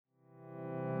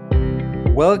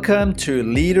Welcome to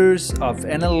Leaders of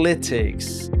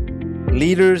Analytics.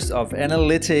 Leaders of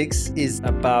Analytics is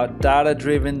about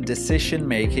data-driven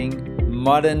decision-making,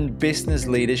 modern business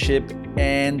leadership,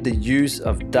 and the use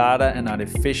of data and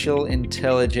artificial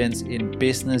intelligence in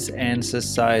business and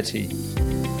society.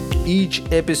 Each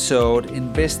episode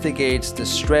investigates the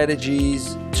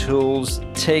strategies, tools,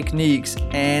 techniques,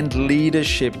 and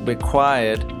leadership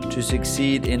required to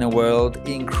succeed in a world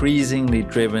increasingly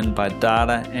driven by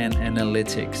data and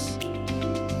analytics.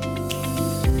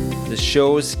 The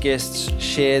show's guests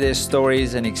share their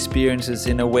stories and experiences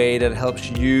in a way that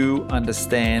helps you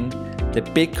understand the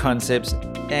big concepts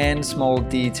and small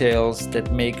details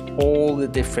that make all the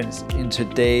difference in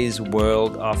today's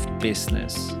world of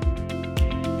business.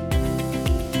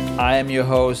 I am your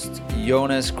host,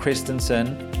 Jonas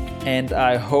Christensen, and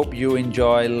I hope you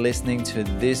enjoy listening to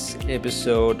this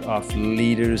episode of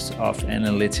Leaders of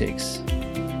Analytics.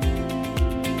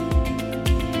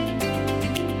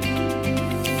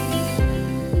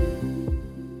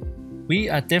 We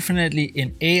are definitely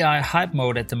in AI hype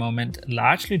mode at the moment,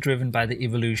 largely driven by the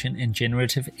evolution in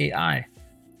generative AI.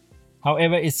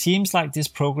 However, it seems like this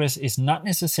progress is not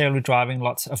necessarily driving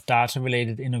lots of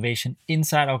data-related innovation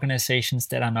inside organizations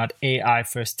that are not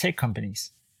AI-first tech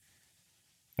companies.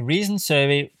 A recent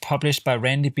survey published by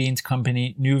Randy Bean's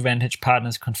company New Vantage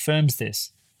Partners confirms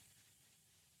this.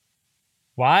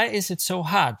 Why is it so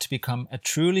hard to become a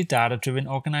truly data-driven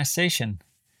organization?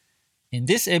 In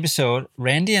this episode,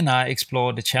 Randy and I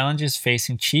explore the challenges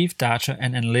facing chief data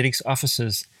and analytics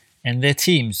officers and their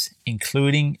teams,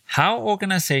 including how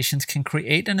organizations can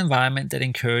create an environment that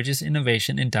encourages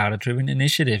innovation in data-driven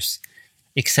initiatives,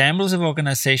 examples of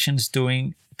organizations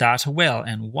doing data well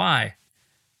and why,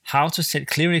 how to set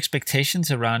clear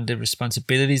expectations around the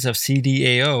responsibilities of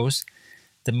CDAOs,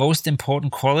 the most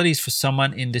important qualities for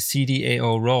someone in the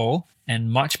CDAO role,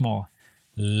 and much more.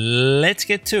 Let's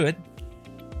get to it.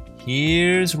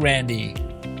 Here's Randy.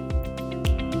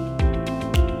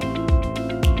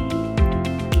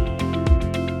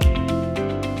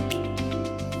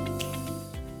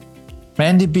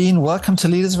 Randy Bean, welcome to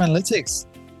Leaders of Analytics.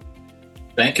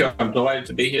 Thank you. I'm delighted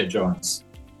to be here, Jonas.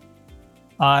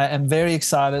 I am very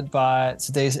excited by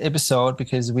today's episode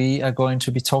because we are going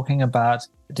to be talking about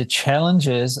the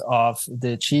challenges of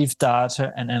the Chief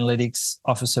Data and Analytics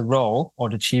Officer role or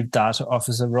the Chief Data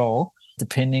Officer role,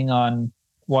 depending on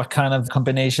what kind of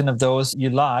combination of those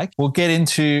you like. We'll get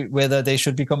into whether they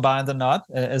should be combined or not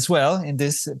as well in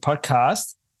this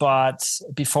podcast. But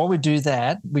before we do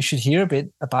that, we should hear a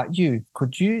bit about you.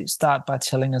 Could you start by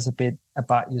telling us a bit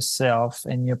about yourself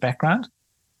and your background?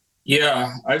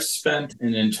 Yeah, I've spent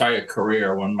an entire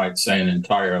career, one might say an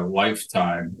entire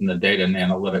lifetime in the data and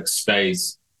analytics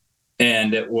space.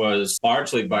 And it was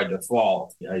largely by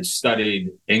default. I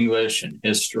studied English and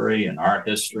history and art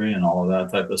history and all of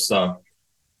that type of stuff.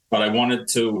 But I wanted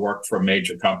to work for a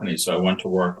major company. So I went to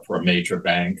work for a major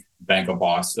bank, Bank of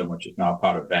Boston, which is now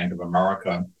part of Bank of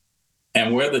America.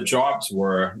 And where the jobs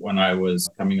were when I was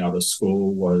coming out of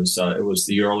school was, it was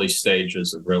the early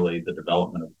stages of really the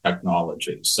development of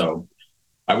technology. So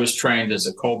I was trained as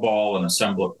a COBOL and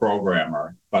assembler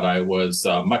programmer, but I was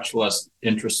much less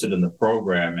interested in the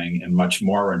programming and much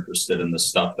more interested in the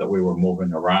stuff that we were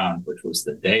moving around, which was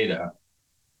the data.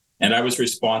 And I was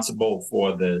responsible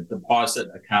for the deposit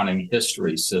accounting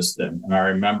history system. And I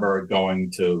remember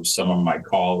going to some of my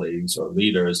colleagues or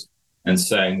leaders and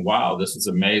saying, wow, this is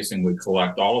amazing. We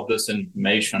collect all of this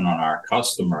information on our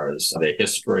customers, their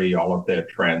history, all of their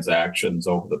transactions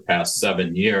over the past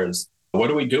 7 years. What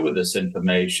do we do with this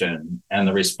information? And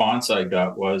the response I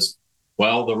got was,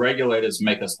 well, the regulators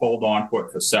make us hold on to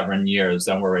it for 7 years,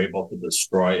 then we're able to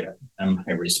destroy it. And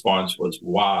my response was,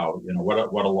 wow,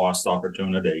 what a lost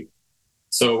opportunity.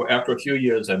 So after a few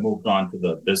years, I moved on to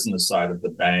the business side of the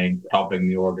bank, helping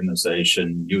the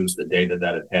organization use the data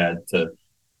that it had to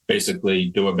basically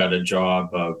do a better job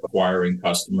of acquiring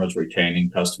customers, retaining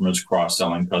customers,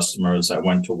 cross-selling customers. I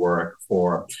went to work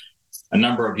for a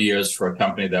number of years for a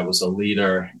company that was a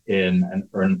leader in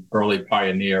an early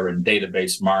pioneer in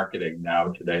database marketing.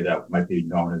 Now, today, that might be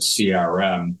known as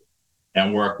CRM,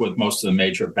 and work with most of the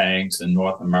major banks in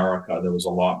North America. There was a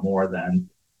lot more than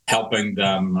helping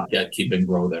them keep and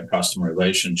grow their customer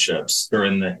relationships.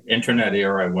 During the internet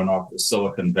era, I went off to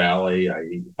Silicon Valley.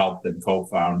 I helped in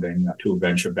co-founding 2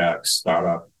 venture-backed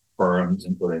startup firms,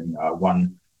 including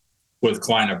one with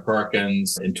Kleiner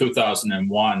Perkins. In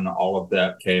 2001, all of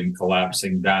that came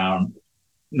collapsing down.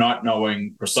 Not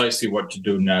knowing precisely what to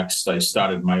do next, I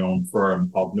started my own firm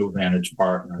called New Vantage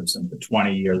Partners. And for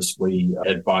 20 years, we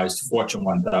advised Fortune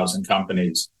 1000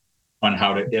 companies on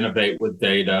how to innovate with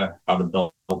data, how to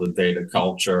build the data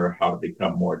culture, how to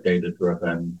become more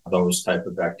data-driven, those type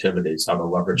of activities, how to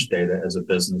leverage data as a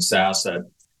business asset.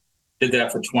 Did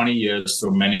that for 20 years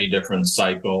through many different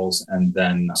cycles, and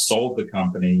then sold the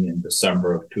company in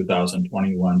December of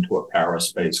 2021 to a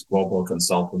Paris-based global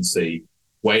consultancy,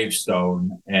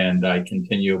 Wavestone, and I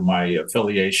continue my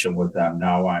affiliation with them.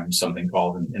 Now I'm something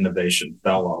called an Innovation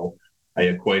Fellow. I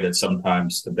equate it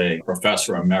sometimes to being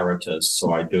Professor Emeritus,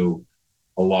 so I do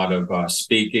a lot of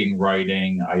speaking,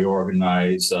 writing. I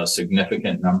organize a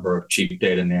significant number of Chief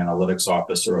Data and Analytics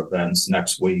Officer events.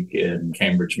 Next week in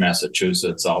Cambridge,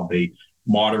 Massachusetts, I'll be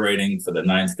moderating for the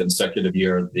 9th consecutive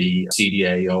year the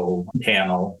CDAO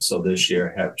panel. So this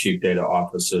year I have Chief Data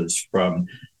Officers from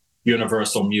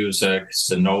Universal Music,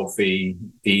 Sanofi,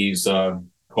 Visa,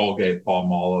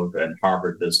 Colgate-Palmolive, and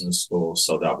Harvard Business School.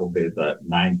 So that will be the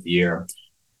 9th year.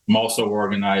 I'm also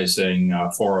organizing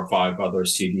 4 or 5 other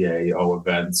CDAO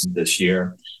events this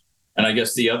year. And I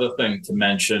guess the other thing to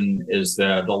mention is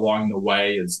that along the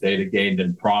way, as data gained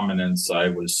in prominence,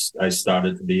 I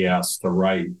started to be asked to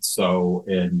write. So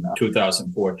in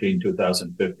 2014,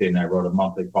 2015, I wrote a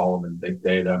monthly column in Big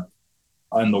Data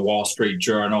in the Wall Street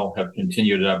Journal, have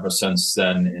continued ever since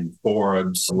then in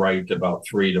Forbes, write about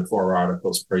 3 to 4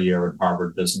 articles per year in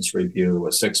Harvard Business Review, a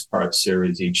 6-part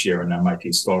series each year in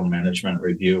MIT Sloan Management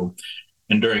Review.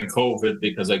 And during COVID,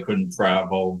 because I couldn't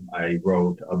travel, I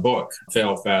wrote a book,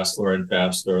 Fail Fast, Learn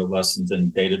Faster, Lessons in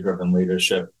Data-Driven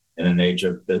Leadership in an Age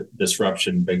of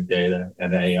Disruption, Big Data,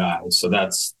 and AI. So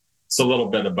it's a little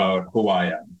bit about who I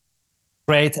am.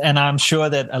 Great. And I'm sure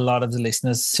that a lot of the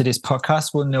listeners to this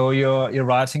podcast will know your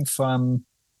writing from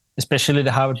especially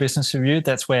the Harvard Business Review.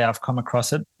 That's where I've come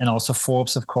across it. And also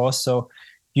Forbes, of course. So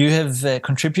you have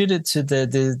contributed to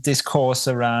the discourse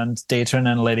around data and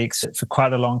analytics for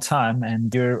quite a long time.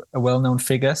 And you're a well-known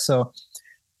figure. So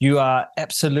you are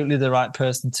absolutely the right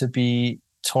person to be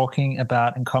talking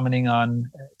about and commenting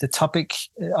on the topic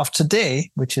of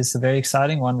today, which is a very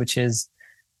exciting one, which is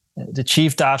the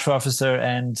Chief Data Officer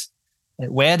and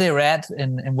where they're at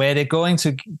and where they're going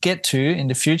to get to in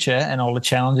the future and all the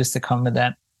challenges that come with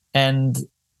that. And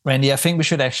Randy, I think we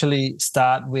should actually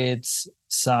start with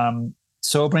some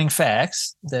sobering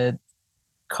facts that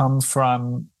come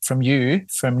from you,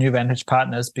 from New Vantage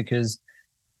Partners, because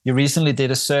you recently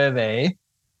did a survey,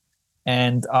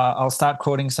 and I'll start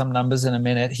quoting some numbers in a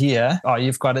minute here. Oh,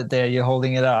 you've got it there. You're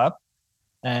holding it up.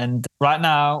 And right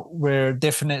now, we're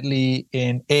definitely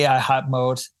in AI hype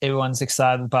mode. Everyone's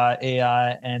excited by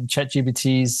AI, and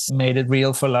ChatGPT's made it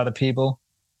real for a lot of people.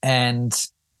 And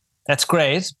that's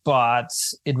great, but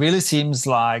it really seems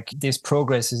like this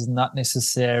progress is not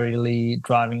necessarily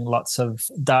driving lots of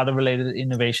data-related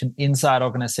innovation inside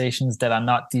organizations that are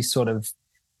not these sort of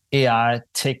AI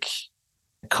tech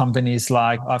companies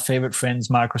like our favorite friends,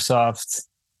 Microsoft,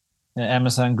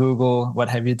 Amazon, Google, what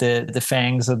have you, the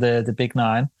FANGs or the big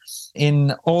 9.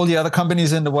 In all the other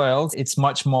companies in the world, it's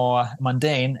much more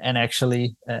mundane. And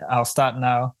actually, I'll start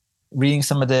now reading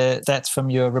some of the stats from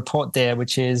your report there,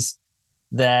 which is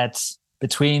that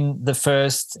between the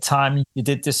first time you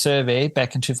did this survey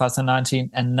back in 2019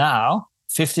 and now,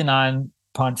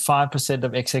 59.5%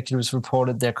 of executives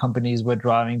reported their companies were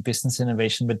driving business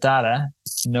innovation with data.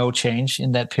 No change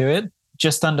in that period.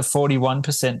 Just under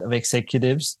 41% of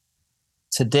executives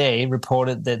today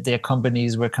reported that their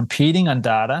companies were competing on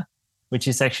data, which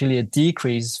is actually a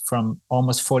decrease from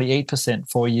almost 48%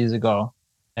 4 years ago.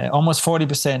 Almost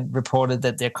 40% reported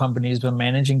that their companies were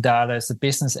managing data as a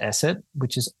business asset,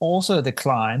 which is also a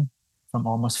decline from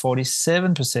almost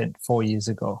 47% 4 years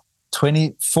ago.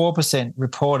 24%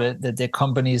 reported that their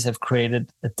companies have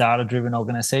created a data-driven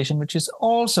organization, which is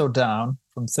also down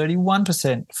from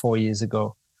 31% 4 years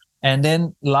ago. And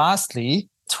then lastly,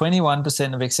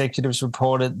 21% of executives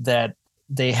reported that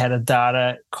they had a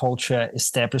data culture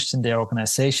established in their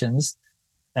organizations.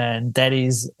 And that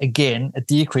is, again, a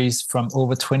decrease from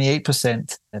over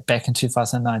 28% back in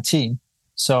 2019.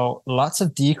 So lots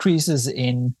of decreases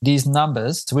in these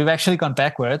numbers. So we've actually gone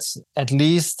backwards, at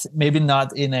least maybe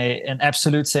not in an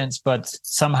absolute sense, but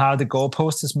somehow the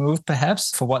goalpost has moved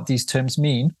perhaps for what these terms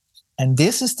mean. And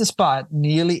this is despite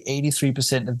nearly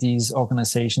 83% of these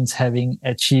organizations having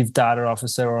a chief data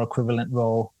officer or equivalent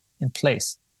role in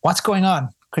place. What's going on?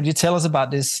 Could you tell us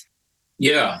about this?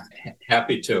 Yeah,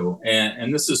 happy to.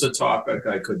 And this is a topic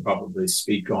I could probably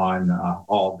speak on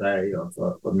all day or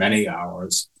for many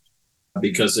hours,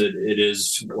 because it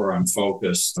is where I'm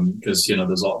focused. Because,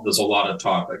 there's a lot of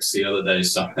topics. The other day,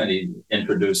 somebody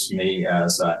introduced me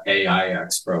as an AI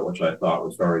expert, which I thought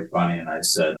was very funny. And I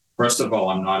said, first of all,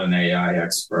 I'm not an AI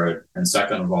expert. And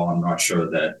second of all, I'm not sure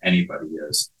that anybody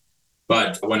is.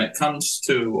 But when it comes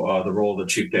to the role of the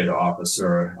chief data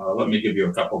officer, let me give you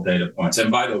a couple data points.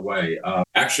 And by the way,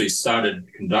 actually started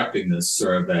conducting this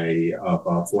survey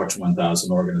of Fortune 1000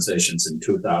 organizations in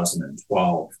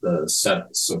 2012. The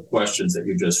sets of questions that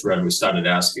you just read, we started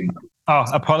asking. Oh,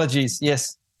 apologies.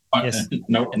 Yes. Yes.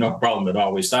 No problem at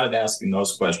all. We started asking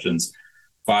those questions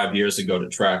 5 years ago to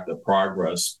track the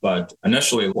progress, but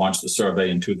initially launched the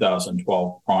survey in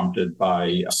 2012, prompted by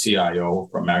a CIO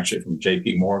from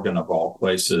JP Morgan of all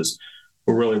places,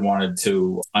 who really wanted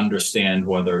to understand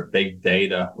whether big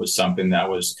data was something that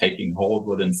was taking hold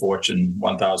within Fortune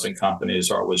 1000 companies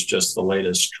or it was just the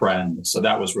latest trend. So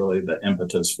that was really the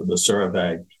impetus for the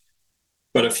survey.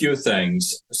 But a few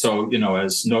things. So,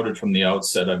 as noted from the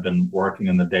outset, I've been working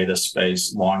in the data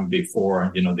space long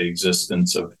before, the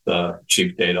existence of the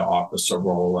chief data officer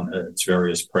role and its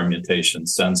various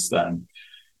permutations since then.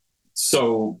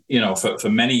 So, for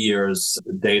many years,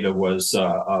 data was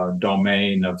a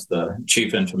domain of the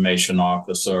chief information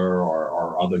officer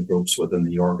or other groups within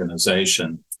the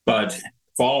organization. But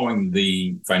following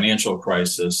the financial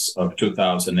crisis of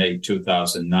 2008,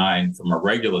 2009, from a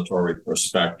regulatory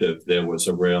perspective, there was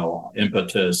a real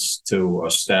impetus to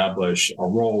establish a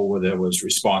role where there was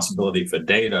responsibility for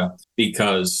data,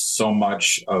 because so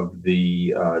much of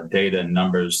the data and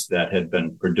numbers that had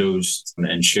been produced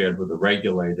and shared with the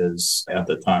regulators at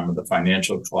the time of the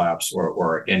financial collapse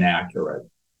were inaccurate.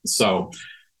 So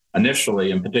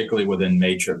initially, and particularly within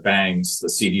major banks, the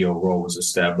CDO role was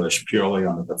established purely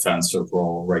on the defensive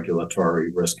role, regulatory,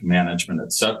 risk management,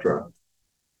 et cetera.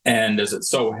 And as it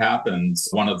so happens,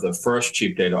 one of the first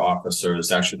chief data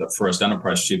officers, actually the first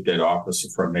enterprise chief data officer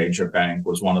for a major bank,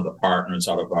 was one of the partners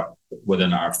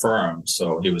within our firm.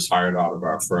 So he was hired out of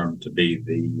our firm to be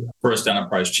the first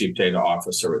enterprise chief data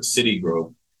officer at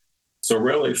Citigroup. So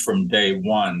really from day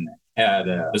one, had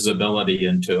a visibility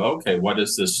into, okay, what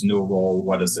is this new role?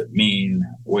 What does it mean?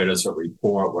 Where does it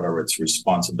report? What are its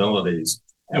responsibilities?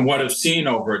 And what I've seen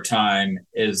over time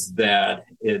is that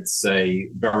it's a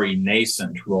very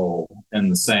nascent role, in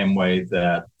the same way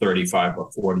that 35 or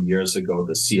 40 years ago,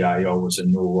 the CIO was a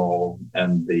new role.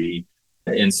 And the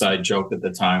inside joke at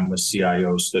the time was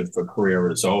CIO stood for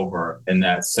career is over. In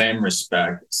that same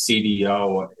respect,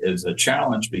 CDO is a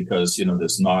challenge because,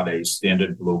 there's not a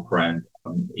standard blueprint.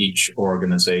 Each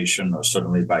organization, or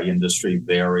certainly by industry,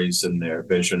 varies in their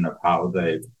vision of how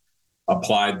they've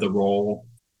applied the role.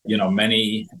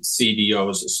 Many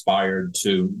CDOs aspired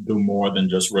to do more than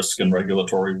just risk and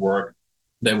regulatory work.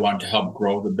 They want to help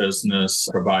grow the business,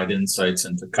 provide insights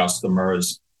into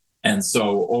customers. And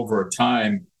so over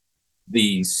time,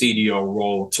 the CDO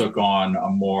role took on a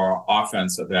more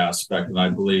offensive aspect. And I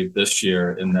believe this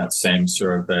year in that same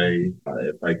survey,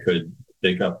 if I could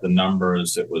dig up the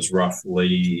numbers, it was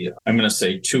roughly, I'm going to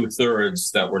say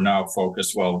 2/3 that were now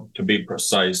focused, well, to be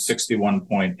precise,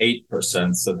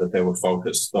 61.8% said that they were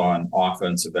focused on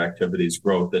offensive activities,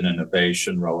 growth and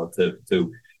innovation relative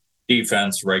to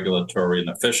defense, regulatory, and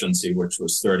efficiency, which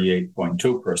was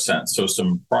 38.2%. So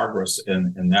some progress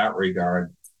in that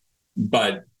regard.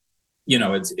 But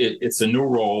it's a new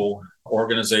role.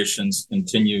 Organizations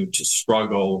continue to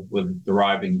struggle with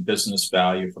deriving business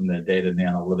value from their data and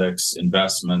analytics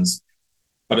investments.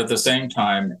 But at the same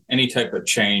time, any type of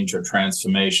change or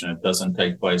transformation, it doesn't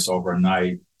take place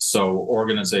overnight. So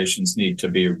organizations need to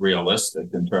be realistic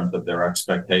in terms of their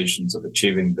expectations of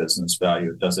achieving business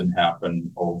value. It doesn't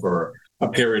happen over a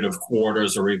period of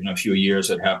quarters or even a few years.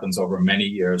 It happens over many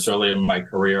years. Early in my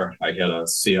career, I had a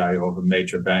CIO of a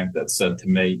major bank that said to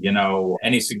me,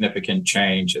 any significant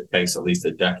change, it takes at least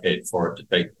a decade for it to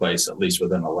take place, at least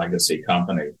within a legacy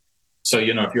company. So,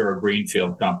 if you're a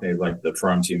greenfield company like the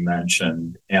firms you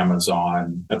mentioned,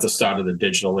 Amazon, at the start of the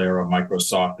digital era,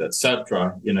 Microsoft, et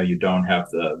cetera, you don't have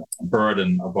the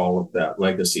burden of all of that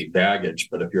legacy baggage.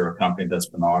 But if you're a company that's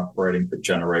been operating for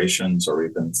generations or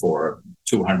even for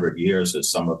 200 years,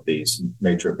 as some of these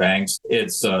major banks,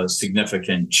 it's a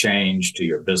significant change to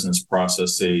your business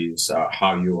processes,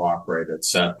 how you operate, et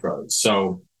cetera.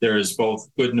 So there is both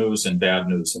good news and bad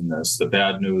news in this. The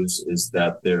bad news is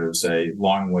that there's a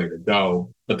long way to go.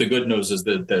 But the good news is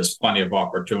that there's plenty of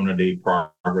opportunity.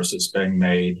 Progress is being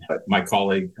made. My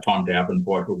colleague, Tom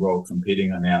Davenport, who wrote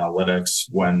Competing on Analytics,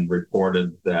 when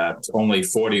reported that only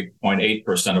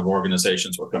 40.8% of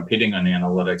organizations were competing on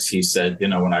analytics, he said,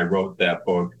 when I wrote that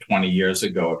book 20 years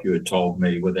ago, if you had told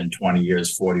me within 20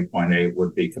 years, 40.8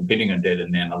 would be competing on data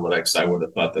and analytics, I would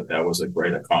have thought that that was a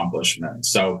great accomplishment.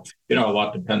 So, a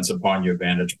lot depends upon your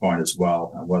vantage point as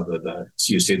well, and whether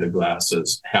you see the glass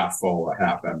as half full or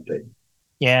half empty.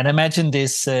 Yeah, and imagine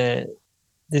this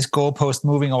goalpost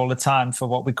moving all the time for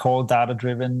what we call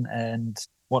data-driven, and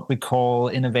what we call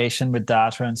innovation with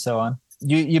data and so on.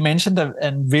 You mentioned a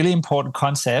really important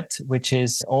concept, which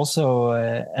is also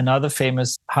another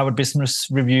famous Harvard Business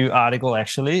Review article,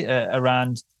 actually,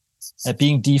 around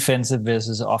being defensive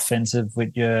versus offensive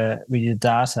with your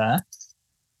data.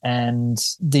 And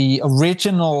the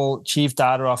original chief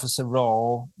data officer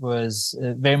role was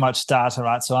very much data,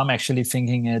 right? So I'm actually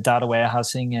thinking data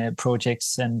warehousing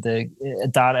projects and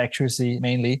data accuracy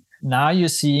mainly. Now you're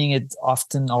seeing it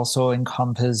often also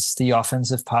encompass the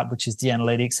offensive part, which is the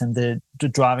analytics and the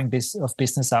driving of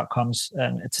business outcomes,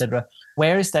 etc.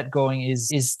 Where is that going?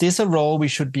 Is this a role we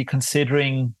should be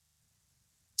considering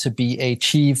to be a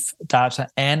chief data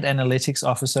and analytics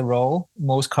officer role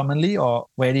most commonly, or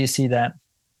where do you see that?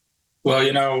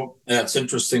 Well, that's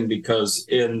interesting because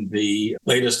in the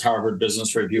latest Harvard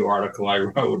Business Review article I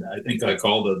wrote, I think I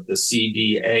called it the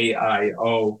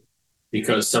CDAIO,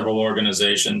 because several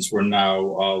organizations were now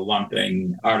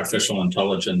lumping artificial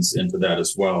intelligence into that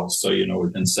as well. So,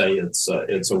 we can say it's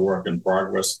a work in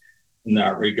progress in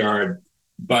that regard.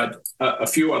 But a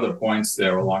few other points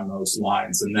there along those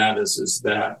lines, and that is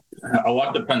that a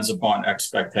lot depends upon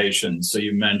expectations. So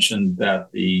you mentioned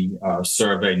that the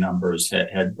survey numbers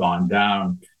had gone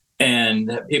down,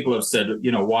 and people have said,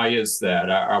 why is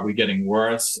that? Are we getting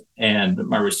worse? And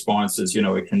my response is,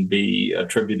 it can be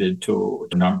attributed to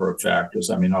a number of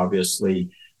factors. I mean, obviously,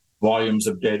 volumes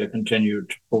of data continue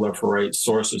to proliferate,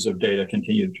 sources of data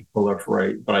continue to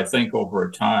proliferate. But I think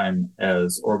over time,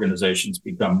 as organizations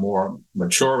become more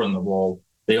mature in the role,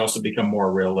 they also become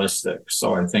more realistic.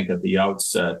 So I think at the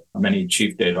outset, many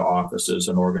chief data officers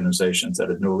and organizations that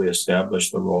had newly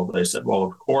established the role, they said, well,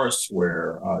 of course,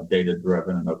 we're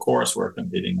data-driven, and of course, we're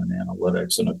competing in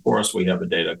analytics, and of course, we have a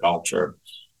data culture.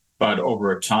 But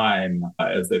over time,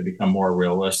 as they become more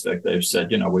realistic, they've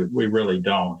said, we really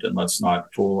don't, and let's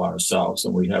not fool ourselves,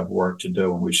 and we have work to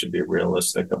do, and we should be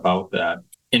realistic about that.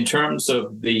 In terms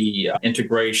of the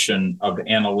integration of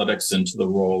analytics into the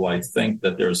role, I think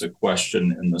that there's a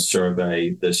question in the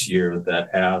survey this year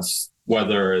that asks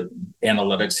whether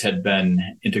analytics had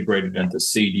been integrated into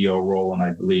CDO role, and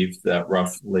I believe that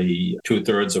roughly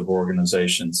 2/3 of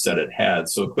organizations said it had.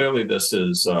 So clearly this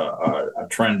is a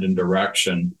trend and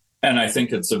direction. And I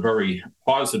think it's a very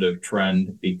positive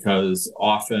trend because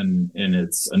often in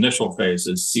its initial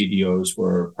phases, CDOs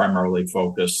were primarily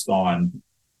focused on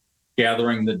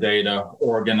gathering the data,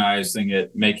 organizing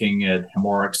it, making it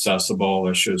more accessible,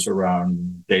 issues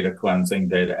around data cleansing,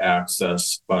 data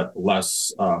access, but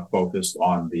less focused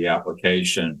on the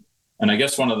application. And I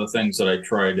guess one of the things that I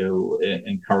try to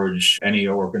encourage any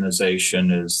organization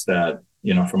is that,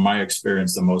 from my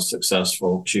experience, the most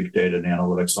successful chief data and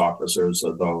analytics officers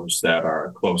are those that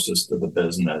are closest to the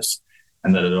business,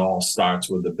 and that it all starts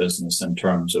with the business in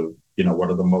terms of,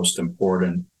 what are the most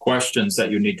important questions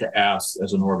that you need to ask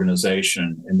as an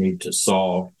organization and need to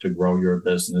solve to grow your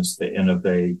business, to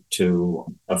innovate, to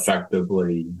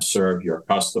effectively serve your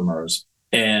customers.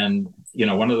 And,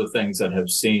 one of the things that I've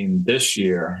seen this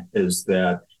year is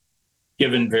that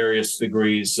given various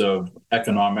degrees of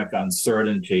economic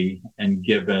uncertainty and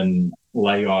given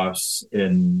layoffs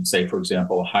in, say, for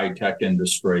example, high-tech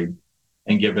industry,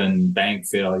 and given bank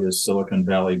failures, Silicon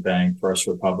Valley Bank, First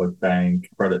Republic Bank,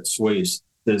 Credit Suisse,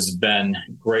 there's been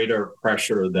greater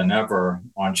pressure than ever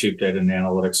on chief data and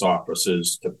analytics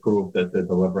officers to prove that they're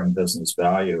delivering business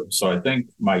value. So I think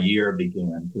my year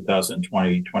began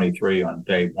 2023 on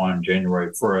day one,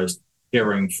 January 1st,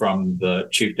 hearing from the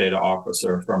chief data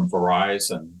officer from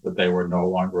Verizon that they were no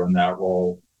longer in that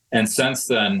role. And since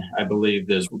then, I believe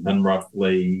there's been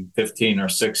roughly 15 or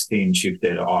 16 chief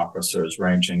data officers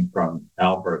ranging from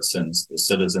Albertsons to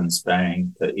Citizens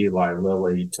Bank to Eli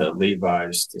Lilly to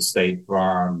Levi's to State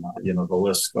Farm. The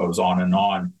list goes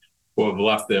on, who have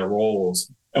left their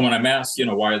roles. And when I'm asked,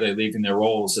 why are they leaving their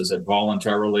roles? Is it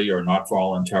voluntarily or not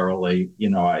voluntarily?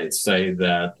 I say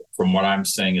that from what I'm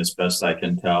seeing, as best I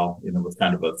can tell, with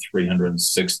kind of a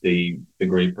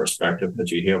 360-degree perspective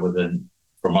that you hear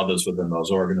from others within those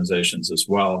organizations as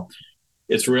well.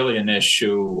 It's really an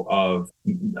issue of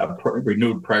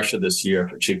renewed pressure this year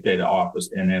for chief data office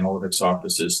and analytics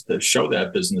offices to show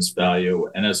that business value.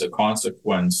 And as a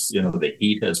consequence, the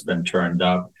heat has been turned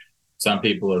up. Some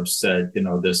people have said,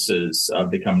 this has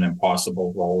become an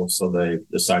impossible role, so they've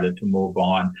decided to move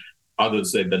on.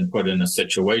 Others, they've been put in a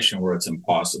situation where it's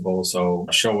impossible. So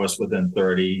show us within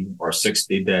 30 or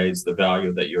 60 days the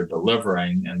value that you're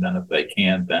delivering. And then if they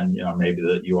can't, then, maybe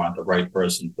that you aren't the right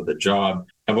person for the job.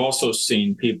 I've also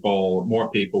seen more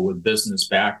people with business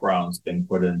backgrounds being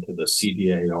put into the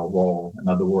CDAO role. In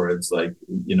other words,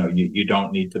 you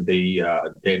don't need to be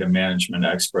a data management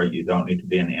expert. You don't need to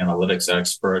be an analytics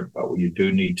expert. But what you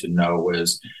do need to know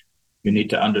is you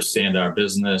need to understand our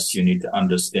business. You need to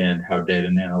understand how data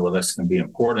and analytics can be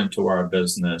important to our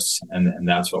business. And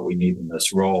that's what we need in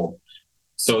this role.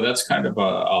 So that's kind of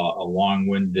a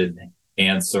long-winded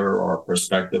answer or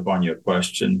perspective on your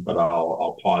question, but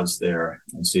I'll pause there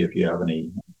and see if you have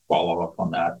any follow-up on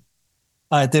that.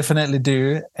 I definitely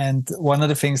do. And one of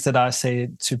the things that I say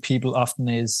to people often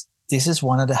is, this is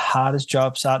one of the hardest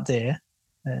jobs out there.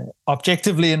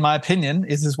 Objectively, in my opinion,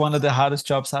 this is one of the hardest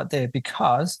jobs out there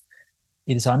because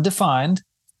it is undefined.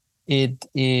 It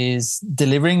is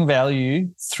delivering value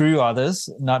through others,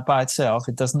 not by itself.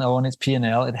 It doesn't own its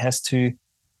P&L. It has to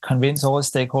convince all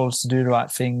its stakeholders to do the right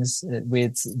things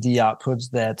with the outputs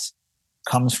that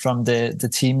comes from the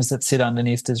teams that sit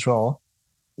underneath this role.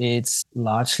 It's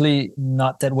largely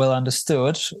not that well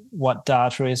understood what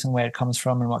data is and where it comes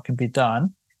from and what can be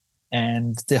done.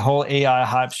 And the whole AI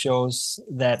hype shows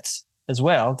that as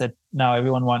well, that now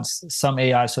everyone wants some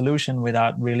AI solution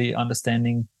without really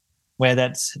understanding where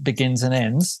that begins and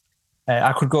ends.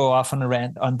 I could go off on a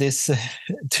rant on this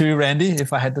too, Randy,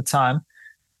 if I had the time.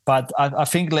 But I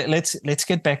think let's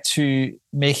get back to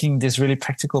making this really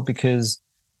practical, because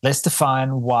let's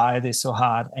define why it is so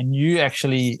hard. And you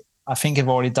actually, I think, have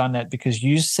already done that, because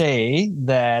you say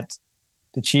that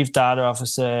the chief data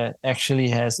officer actually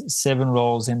has 7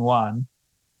 roles in one.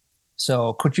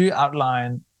 So could you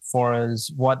outline for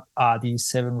us what are these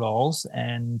 7 roles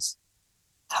and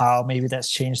how maybe that's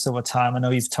changed over time? I know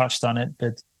you've touched on it,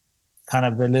 but kind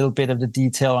of a little bit of the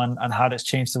detail on how that's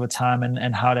changed over time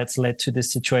and how that's led to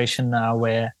this situation now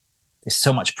where there's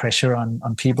so much pressure on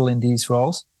people in these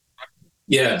roles.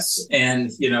 Yes. And,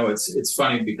 it's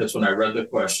funny because when I read the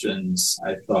questions,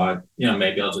 I thought,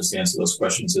 maybe I'll just answer those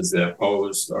questions as they're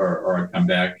posed, or I come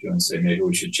back to you and say, maybe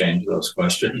we should change those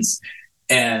questions.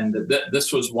 And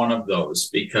this was one of those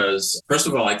because, first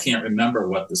of all, I can't remember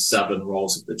what the 7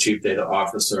 roles of the chief data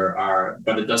officer are,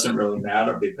 but it doesn't really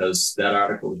matter because that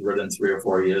article was written 3 or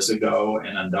 4 years ago,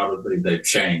 and undoubtedly they've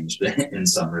changed in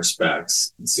some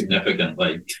respects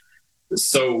significantly.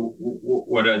 So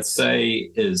what I'd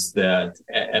say is that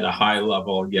at a high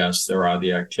level, yes, there are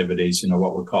the activities,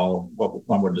 what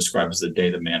one would describe as the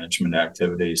data management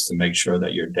activities to make sure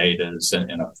that your data is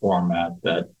in a format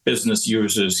that business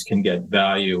users can get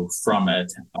value from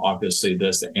it. Obviously,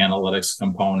 there's the analytics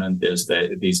component.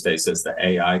 These days, there's the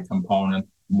AI component.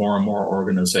 More and more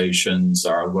organizations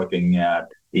are looking at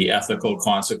the ethical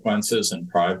consequences and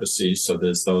privacy. So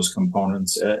there's those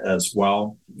components as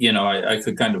well. I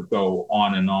could kind of go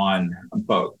on,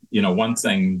 but, one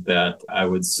thing that I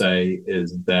would say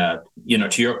is that,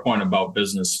 to your point about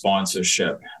business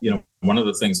sponsorship, one of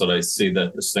the things that I see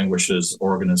that distinguishes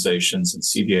organizations and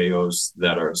CDAOs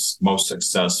that are most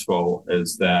successful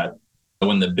is that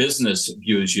when the business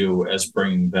views you as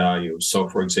bringing value. So,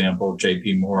 for example,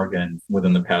 JP Morgan,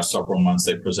 within the past several months,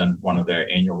 they presented one of their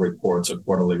annual reports or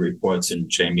quarterly reports, and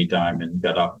Jamie Dimon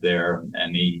got up there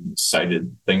and he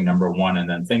cited thing number 1. And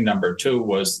then thing number 2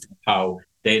 was how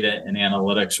data and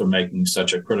analytics were making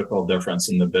such a critical difference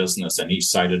in the business. And he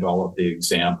cited all of the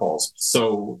examples.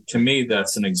 So to me,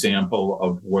 that's an example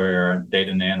of where data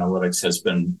and analytics has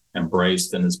been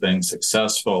embraced and is being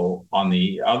successful. On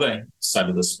the other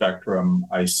side of the spectrum,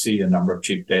 I see a number of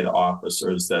chief data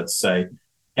officers that say,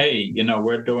 hey,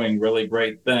 we're doing really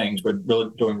great things. We're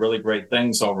doing really great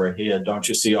things over here. Don't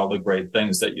you see all the great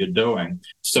things that you're doing?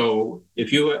 So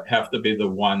if you have to be the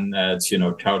one that's,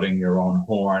 touting your own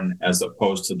horn as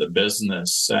opposed to the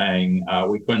business saying,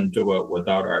 we couldn't do it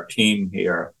without our team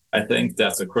here, I think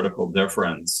that's a critical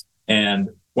difference. And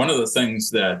one of the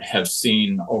things that have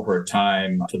seen over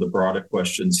time, to the broader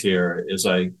questions here, is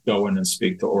I go in and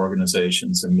speak to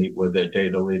organizations and meet with their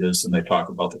data leaders, and they talk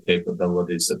about the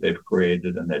capabilities that they've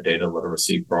created in their data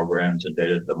literacy programs and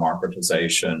data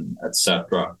democratization, et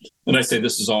cetera. And I say,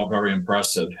 this is all very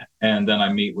impressive. And then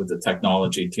I meet with the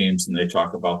technology teams and they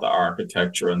talk about the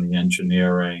architecture and the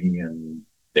engineering and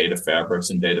data fabrics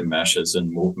and data meshes and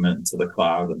movement to the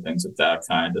cloud and things of that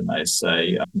kind. And I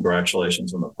say,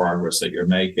 congratulations on the progress that you're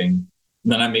making.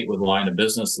 And then I meet with line of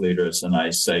business leaders and I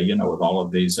say, with all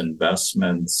of these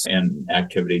investments and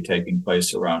activity taking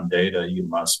place around data, you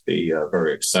must be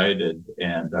very excited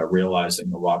and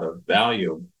realizing a lot of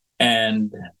value.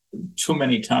 And too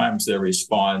many times their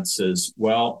response is,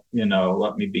 well,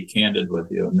 let me be candid with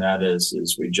you. And that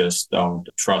is we just don't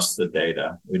trust the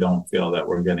data. We don't feel that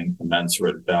we're getting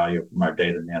commensurate value from our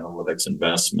data and analytics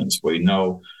investments. We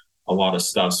know a lot of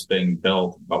stuff's being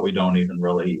built, but we don't even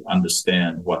really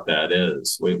understand what that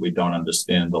is. We don't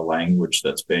understand the language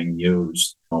that's being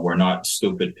used. We're not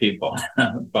stupid people,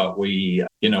 but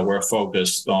we're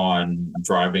focused on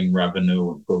driving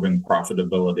revenue, improving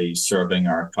profitability, serving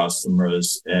our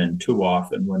customers. And too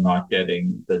often we're not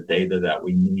getting the data that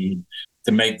we need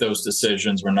to make those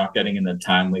decisions. We're not getting in a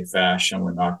timely fashion.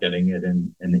 We're not getting it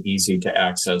in an easy to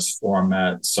access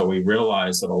format. So we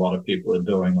realize that a lot of people are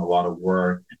doing a lot of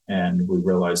work, and we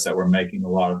realize that we're making a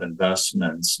lot of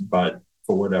investments, but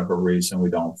for whatever reason, we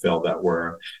don't feel that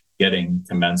we're getting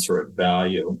commensurate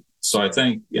value. So I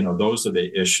think, those are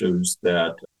the issues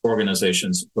that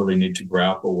organizations really need to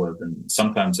grapple with. And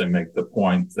sometimes I make the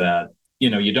point that,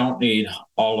 you don't need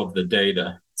all of the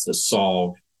data to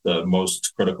solve the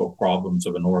most critical problems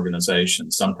of an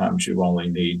organization. Sometimes you only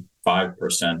need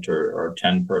 5% or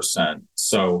 10%.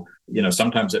 So,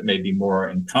 sometimes it may be more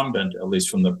incumbent, at least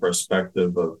from the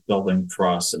perspective of building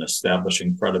trust and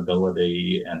establishing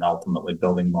credibility and ultimately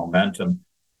building momentum,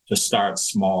 to start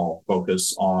small,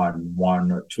 focus on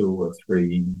 1 or 2 or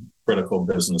 3 critical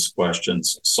business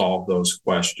questions, solve those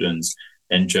questions,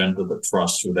 engender the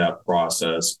trust through that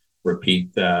process,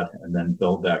 repeat that, and then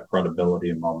build that credibility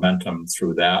and momentum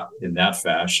through that in that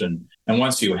fashion. And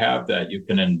once you have that, you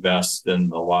can invest in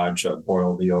the larger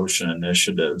boil the ocean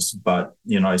initiatives. But,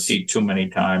 I see too many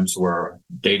times where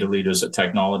data leaders or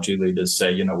technology leaders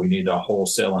say, we need a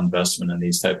wholesale investment in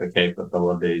these type of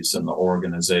capabilities, and the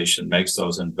organization makes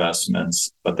those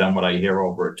investments. But then what I hear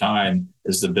over time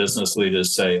is the business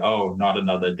leaders say, oh, not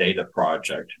another data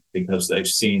project, because they've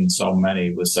seen so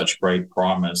many with such great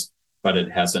promise, but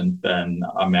it hasn't been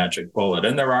a magic bullet.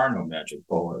 And there are no magic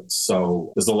bullets.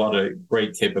 So there's a lot of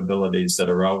great capabilities that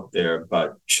are out there,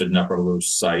 but should never lose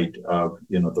sight of,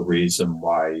 the reason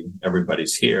why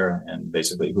everybody's here and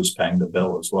basically who's paying the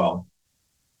bill as well.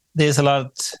 There's a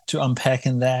lot to unpack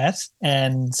in that.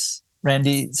 And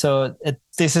Randy, so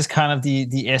this is kind of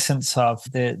the essence of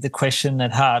the question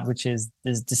at heart, which is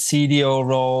the CDO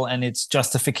role and its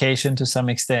justification to some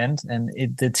extent, and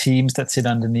the teams that sit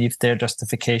underneath their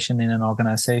justification in an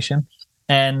organization.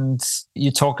 And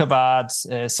you talk about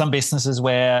some businesses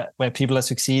where people are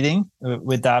succeeding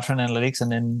with data and analytics,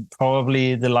 and then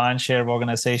probably the lion's share of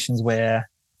organizations where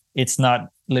it's not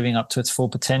living up to its full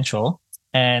potential.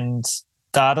 And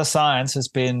data science has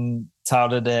been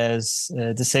touted as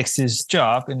the sexiest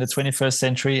job in the 21st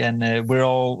century, and we're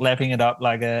all lapping it up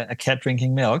like a cat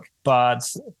drinking milk. But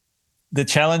the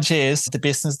challenge is the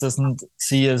business doesn't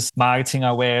see us marketing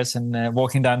our wares and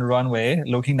walking down the runway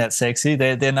looking that sexy.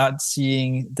 They're not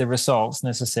seeing the results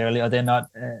necessarily, or they're not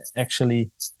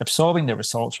actually absorbing the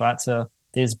results, right? So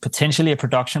there's potentially a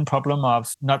production problem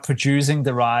of not producing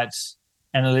the right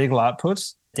analytical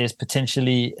outputs. There's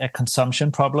potentially a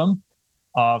consumption problem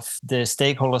of the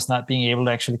stakeholders not being able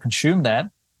to actually consume that.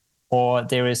 Or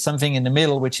there is something in the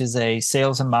middle, which is a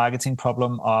sales and marketing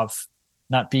problem of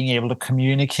not being able to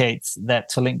communicate that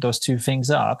to link those two things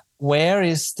up. Where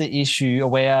is the issue, or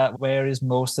where is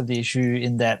most of the issue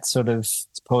in that sort of,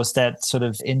 suppose that sort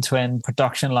of end-to-end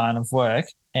production line of work?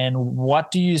 And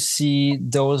what do you see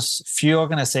those few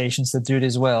organizations that do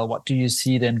this well, what do you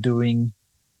see them doing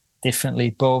differently,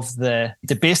 both the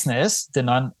business, the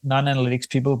non-analytics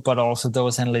people, but also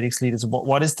those analytics leaders?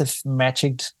 What is the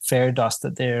magic fairy dust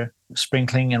that they're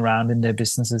sprinkling around in their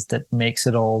businesses that makes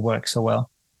it all work so well?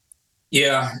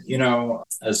 Yeah,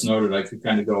 as noted, I could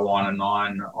kind of go on and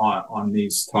on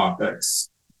these topics.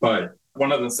 But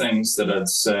one of the things that I'd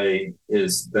say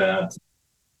is that,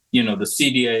 the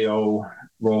CDAO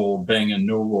role being a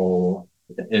new role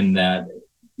in that,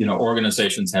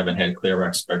 organizations haven't had clear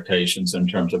expectations in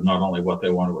terms of not only what they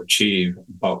want to achieve,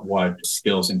 but what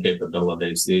skills and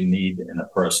capabilities they need in a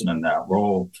person in that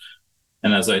role.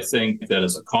 And as I think that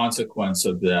as a consequence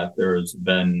of that, there's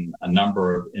been a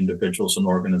number of individuals and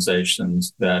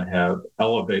organizations that have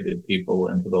elevated people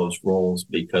into those roles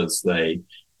because they,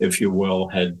 if you will,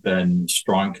 had been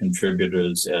strong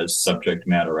contributors as subject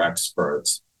matter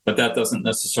experts. But that doesn't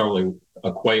necessarily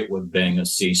equate with being a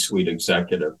C-suite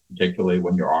executive, particularly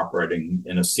when you're operating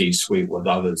in a C-suite with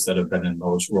others that have been in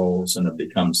those roles and have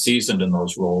become seasoned in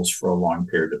those roles for a long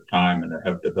period of time and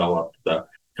have developed the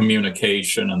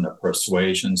communication and the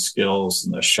persuasion skills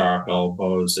and the sharp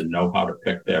elbows and know how to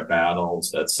pick their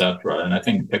battles, et cetera. And I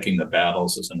think picking the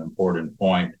battles is an important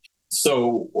point.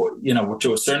 So,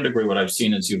 to a certain degree, what I've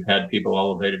seen is you've had people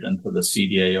elevated into the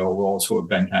CDAO roles who have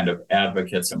been kind of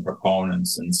advocates and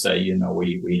proponents and say,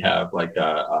 we have like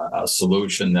a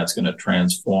solution that's going to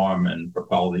transform and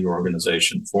propel the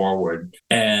organization forward.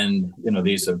 And,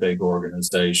 these are big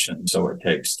organizations, so it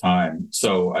takes time.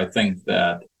 So I think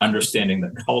that understanding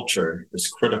the culture is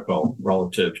critical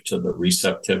relative to the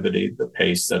receptivity, the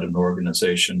pace that an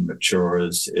organization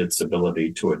matures, its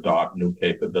ability to adopt new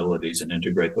capabilities and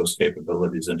integrate those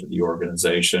capabilities into the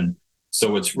organization.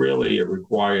 So it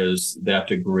requires that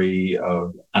degree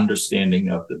of understanding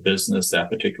of the business, that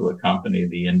particular company,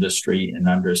 the industry, and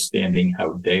understanding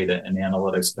how data and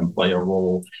analytics can play a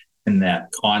role in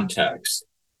that context.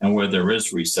 And where there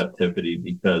is receptivity,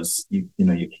 because you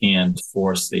can't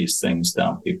force these things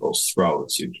down people's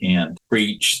throats. You can't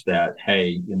preach that,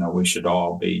 hey, we should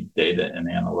all be data and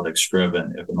analytics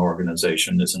driven if an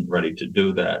organization isn't ready to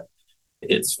do that.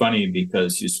 It's funny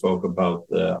because you spoke about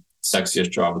the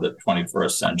sexiest job of the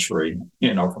 21st century,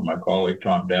 from my colleague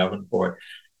Tom Davenport.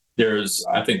 There's,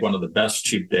 I think, one of the best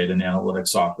chief data and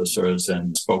analytics officers,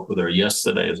 and spoke with her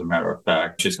yesterday, as a matter of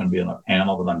fact. She's going to be on a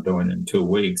panel that I'm doing in 2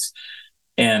 weeks.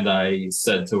 And I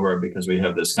said to her, because we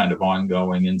have this kind of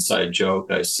ongoing inside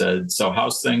joke, I said, so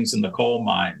how's things in the coal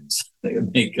mines?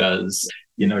 Because,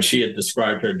 she had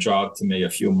described her job to me a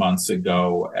few months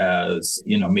ago as,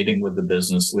 meeting with the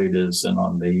business leaders, and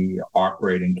on the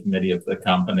operating committee of the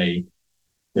company,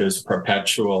 there's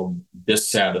perpetual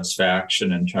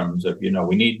dissatisfaction in terms of,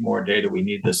 we need more data. We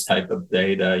need this type of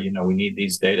data. We need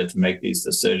these data to make these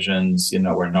decisions.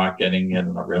 We're not getting it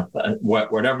in a real,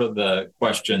 whatever the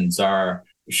questions are.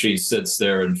 She sits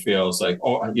there and feels like,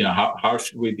 how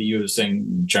should we be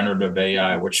using generative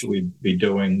AI? What should we be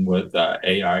doing with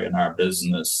AI in our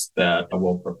business that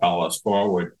will propel us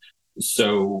forward?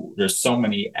 So there's so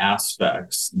many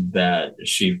aspects that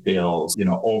she feels,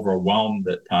 overwhelmed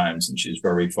at times, and she's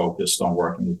very focused on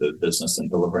working with the business and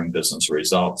delivering business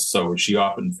results. So she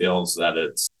often feels that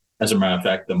it's, as a matter of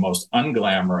fact, the most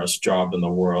unglamorous job in the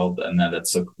world, and that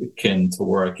it's akin to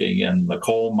working in the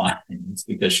coal mines,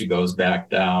 because she goes back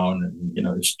down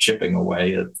and, is chipping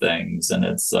away at things, and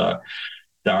it's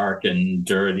dark and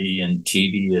dirty and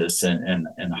tedious and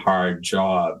hard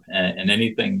job, and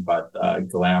anything but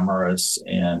glamorous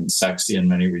and sexy in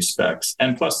many respects.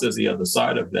 And plus, there's the other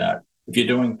side of that. If you're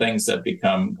doing things that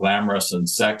become glamorous and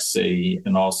sexy, it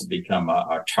can also become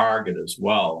a target as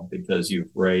well, because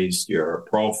you've raised your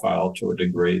profile to a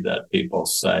degree that people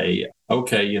say,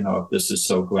 okay, if this is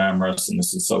so glamorous and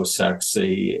this is so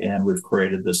sexy, and we've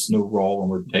created this new role and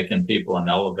we've taken people and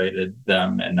elevated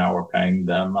them, and now we're paying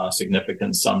them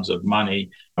significant sums of money,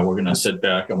 and we're going to sit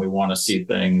back and we want to see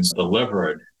things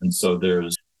delivered. And so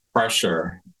there's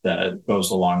pressure that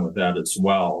goes along with that as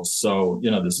well. So,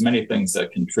 there's many things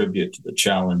that contribute to the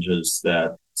challenges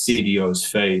that CDOs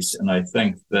face. And I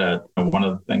think that one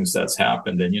of the things that's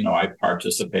happened, and, I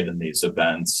participate in these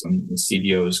events, and the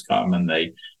CDOs come and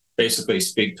they basically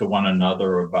speak to one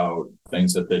another about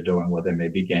things that they're doing, where they may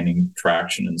be gaining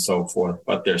traction and so forth,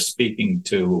 but they're speaking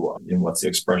to, what's the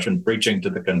expression, preaching to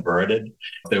the converted.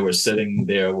 They were sitting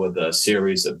there with a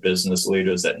series of business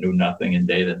leaders that knew nothing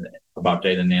about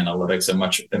data and analytics.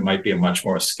 It might be a much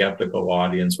more skeptical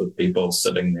audience, with people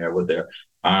sitting there with their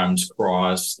arms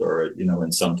crossed or,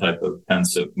 in some type of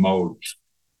pensive mode.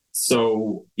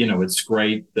 So, it's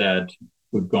great that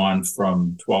we've gone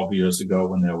from 12 years ago,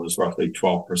 when there was roughly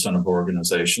 12% of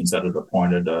organizations that had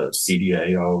appointed a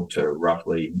CDAO, to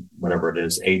roughly whatever it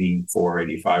is, 84,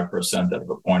 85% that have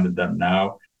appointed them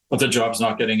now. But the job's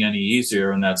not getting any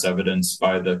easier, and that's evidenced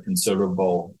by the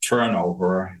considerable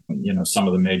turnover. Some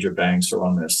of the major banks are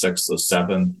on their 6th or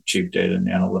 7th chief data and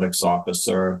analytics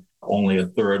officer. Only a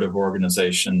third of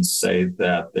organizations say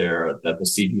that the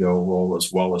CDO role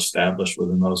is well established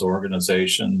within those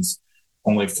organizations.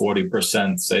 Only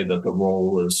 40% say that the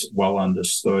role is well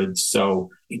understood. So,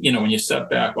 when you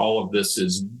step back, all of this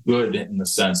is good in the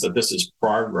sense that this is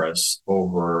progress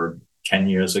over 10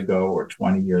 years ago or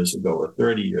 20 years ago or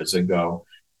 30 years ago.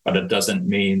 But it doesn't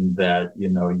mean that,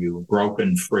 you've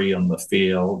broken free on the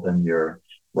field and you're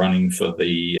running for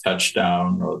the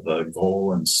touchdown or the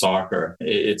goal in soccer.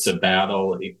 It's a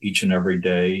battle each and every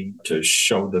day to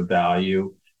show the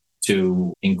value,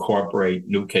 to incorporate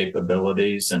new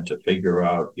capabilities, and to figure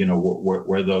out,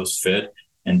 where those fit,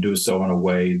 and do so in a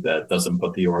way that doesn't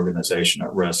put the organization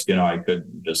at risk. I could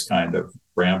just kind of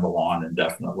ramble on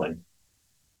indefinitely.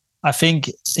 I think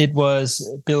it was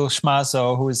Bill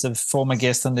Schmarzow, who is a former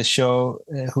guest on the show,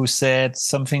 who said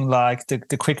something like, the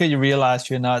quicker you realize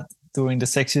you're not doing the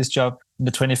sexiest job, in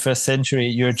the 21st century,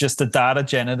 you're just a data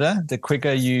janitor. The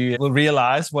quicker you will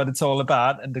realize what it's all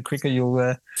about and the quicker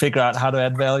you'll figure out how to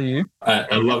add value.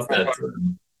 I love that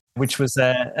term. Which was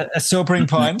a sobering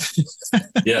point.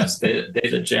 Yes,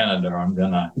 data janitor. I'm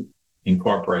going to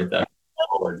incorporate that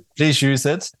forward. Please use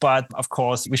it. But of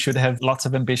course, we should have lots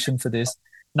of ambition for this.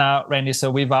 Now, Randy,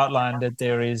 so we've outlined that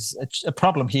there is a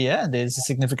problem here, and there's a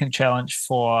significant challenge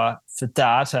for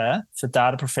data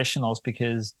professionals,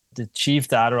 because the chief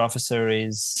data officer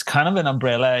is kind of an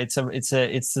umbrella. It's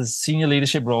a senior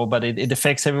leadership role, but it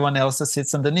affects everyone else that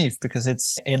sits underneath, because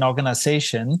it's an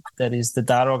organization that is the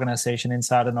data organization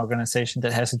inside an organization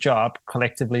that has a job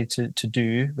collectively to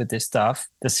do with this stuff.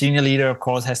 The senior leader, of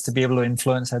course, has to be able to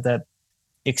influence at that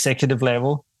executive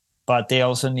level, but they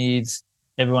also need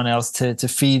everyone else to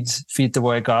feed the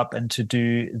work up and to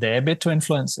do their bit to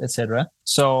influence, etc.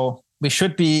 So we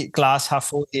should be glass half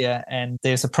full here, and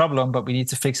there's a problem, but we need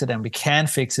to fix it, and we can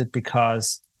fix it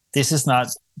because this is not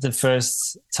the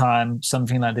first time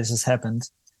something like this has happened.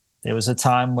 There was a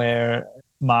time where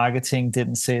marketing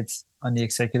didn't sit on the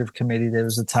executive committee. There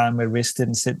was a time where risk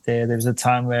didn't sit there. There was a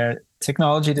time where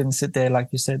technology didn't sit there, like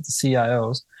you said, the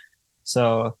CIOs.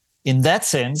 So in that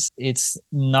sense, it's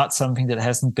not something that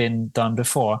hasn't been done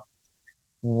before.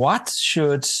 What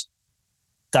should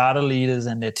data leaders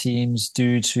and their teams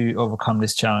do to overcome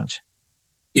this challenge?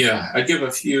 Yeah, I give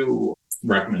a few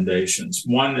recommendations.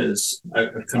 One is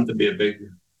I've come to be a big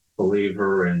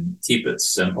believer in keep it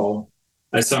simple.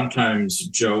 I sometimes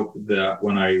joke that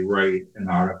when I write an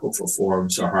article for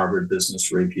Forbes or Harvard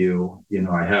Business Review,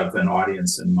 I have an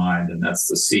audience in mind, and that's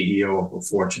the CEO of a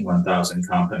Fortune 1000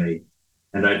 company.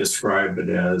 And I describe it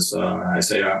as, I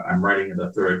say, I'm writing at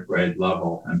a third grade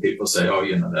level. And people say, oh,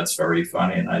 that's very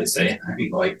funny. And I say, I'm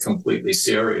like completely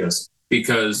serious.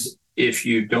 Because if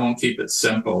you don't keep it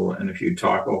simple, and if you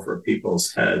talk over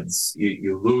people's heads,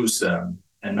 you lose them.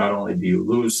 And not only do you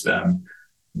lose them,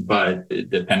 but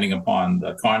depending upon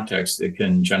the context, it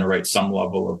can generate some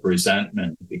level of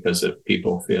resentment, because if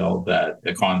people feel that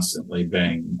they're constantly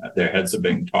their heads are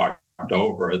being talked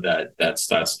over, that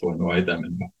starts to annoy them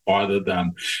and bother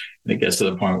them, and it gets to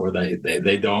the point where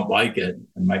they don't like it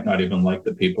and might not even like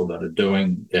the people that are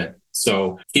doing it.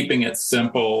 So keeping it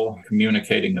simple,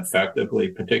 communicating effectively,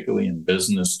 particularly in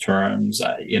business terms.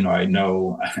 I don't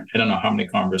know how many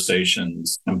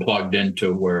conversations I'm plugged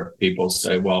into where people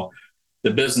say, well,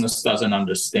 the business doesn't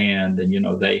understand,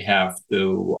 and they have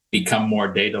to become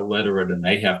more data literate, and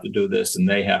they have to do this and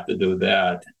they have to do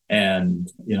that. And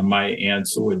my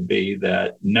answer would be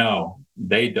that no,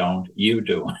 they don't, you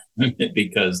do,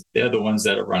 because they're the ones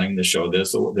that are running the show. They're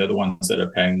the ones that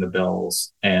are paying the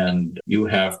bills, and you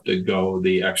have to go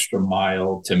the extra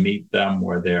mile to meet them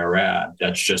where they're at.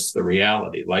 That's just the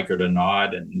reality, like it or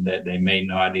not. And that they may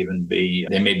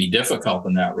be difficult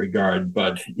in that regard,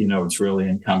 but it's really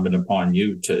incumbent upon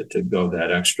you to go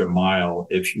that extra mile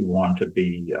if you want to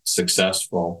be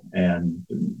successful and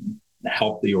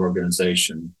help the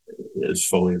organization as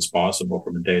fully as possible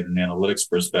from a data and analytics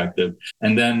perspective.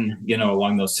 And then,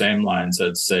 along those same lines,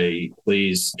 I'd say,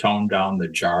 please tone down the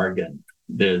jargon.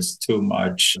 There's too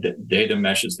much data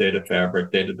meshes, data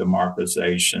fabric, data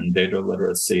democratization, data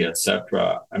literacy,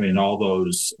 etc. I mean, all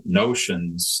those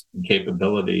notions and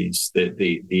capabilities,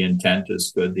 the intent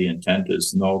is good, the intent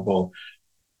is noble.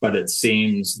 But it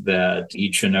seems that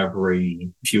each and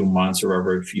every few months or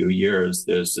every few years,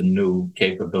 there's a new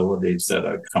capabilities that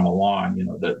have come along,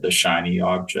 the shiny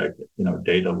object,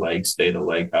 data lakes, data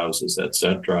lake houses, et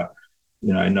cetera.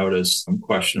 I noticed some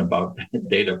question about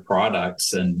data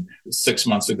products, and 6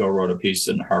 months ago wrote a piece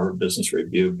in Harvard Business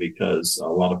Review because a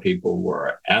lot of people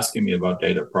were asking me about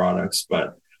data products,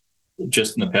 but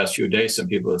just in the past few days, some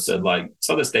people have said,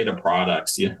 so this data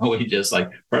products, we just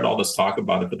heard all this talk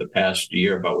about it for the past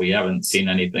year, but we haven't seen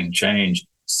anything change.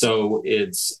 So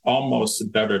it's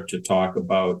almost better to talk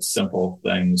about simple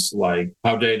things like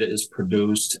how data is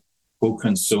produced, who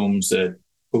consumes it,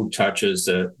 who touches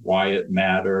it, why it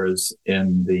matters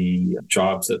in the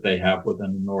jobs that they have within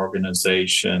an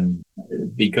organization.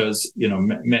 Because,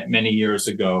 many years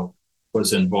ago,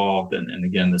 was involved, and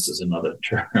again, this is another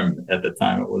term. At the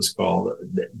time, it was called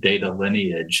data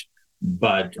lineage.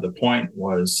 But the point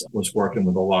was working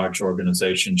with a large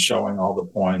organization, showing all the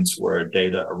points where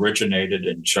data originated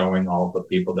and showing all the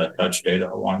people that touched data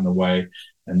along the way,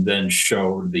 and then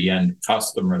showed the end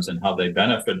customers and how they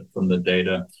benefited from the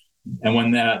data. And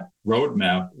when that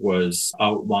roadmap was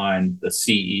outlined, the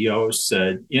CEO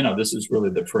said, this is really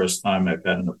the first time I've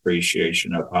had an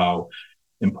appreciation of how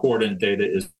important data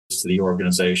is to the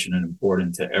organization and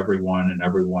important to everyone,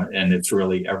 and it's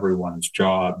really everyone's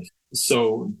job.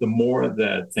 So the more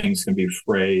that things can be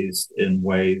phrased in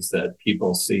ways that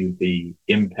people see the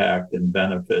impact and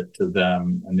benefit to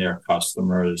them and their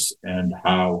customers, and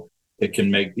how it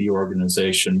can make the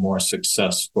organization more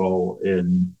successful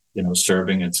in,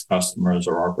 serving its customers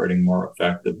or operating more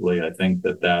effectively, I think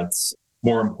that that's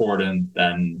more important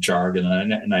than jargon.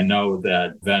 And I know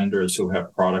that vendors who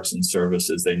have products and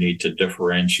services, they need to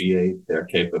differentiate their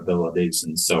capabilities.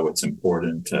 And so it's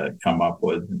important to come up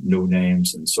with new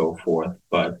names and so forth.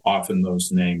 But often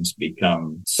those names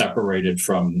become separated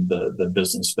from the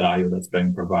business value that's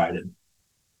being provided.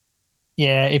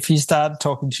 Yeah, if you start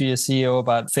talking to your CEO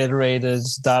about federated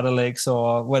data lakes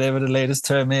or whatever the latest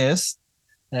term is,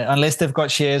 unless they've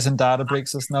got shares in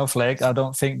Databricks or Snowflake, I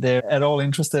don't think they're at all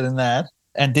interested in that.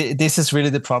 And this is really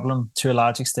the problem to a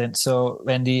large extent. So,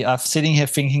 Randy, I'm sitting here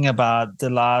thinking about the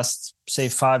last, say,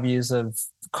 5 years of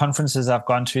conferences I've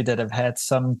gone to that have had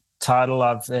some title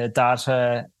of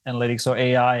data analytics or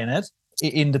AI in it,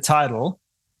 in the title.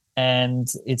 And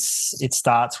it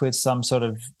starts with some sort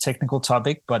of technical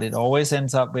topic, but it always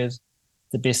ends up with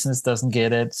the business doesn't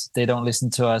get it. They don't listen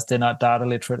to us. They're not data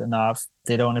literate enough.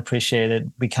 They don't appreciate it.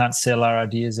 We can't sell our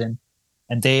ideas in.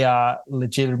 And they are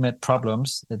legitimate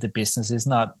problems that the business is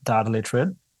not data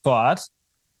literate. But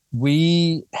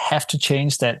we have to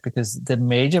change that, because the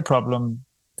major problem,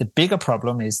 the bigger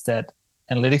problem, is that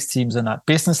analytics teams are not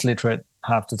business literate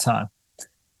half the time.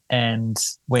 And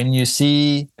when you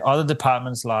see other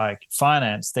departments like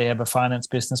finance, they have a finance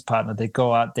business partner. They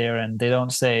go out there and they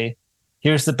don't say,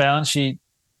 here's the balance sheet.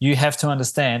 You have to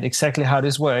understand exactly how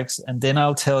this works, and then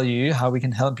I'll tell you how we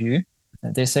can help you.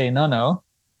 And they say, no,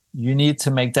 you need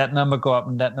to make that number go up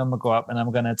and that number go up, and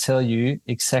I'm going to tell you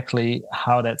exactly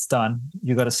how that's done.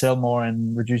 You got to sell more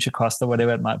and reduce your cost or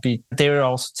whatever it might be. They're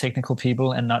also technical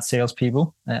people and not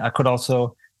salespeople. I could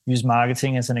also use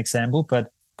marketing as an example,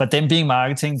 but them being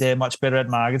marketing, they're much better at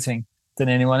marketing than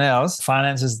anyone else.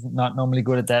 Finance is not normally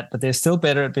good at that, but they're still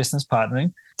better at business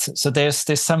partnering. So there's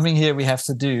something here we have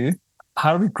to do.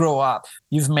 How do we grow up?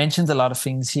 You've mentioned a lot of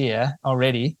things here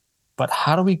already, but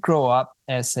how do we grow up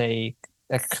as a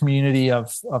community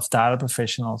of data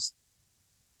professionals?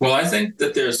 Well, I think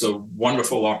that there's a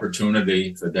wonderful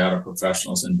opportunity for data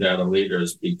professionals and data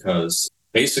leaders, because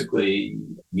basically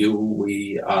you,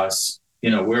 we, us,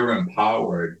 we're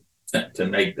empowered to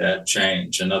make that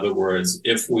change. In other words,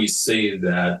 if we see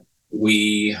that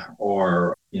we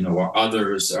or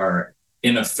others are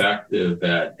ineffective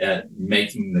at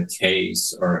making the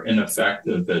case or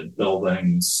ineffective at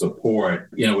building support,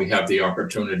 we have the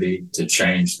opportunity to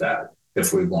change that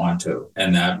if we want to.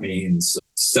 And that means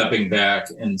stepping back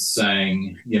and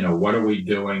saying, what are we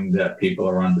doing that people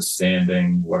are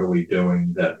understanding? What are we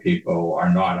doing that people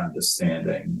are not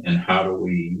understanding? And how do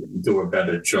we do a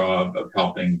better job of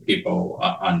helping people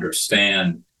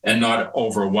understand and not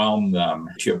overwhelm them?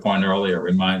 To your point earlier, it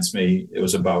reminds me, it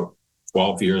was about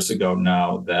 12 years ago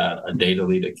now that a data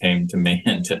leader came to me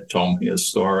and told me a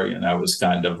story. And I was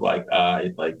kind of like,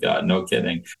 no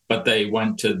kidding. But they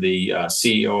went to the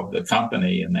CEO of the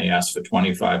company and they asked for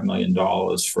 $25 million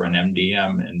for an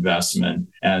MDM investment.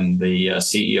 And the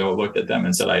CEO looked at them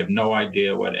and said, I have no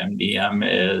idea what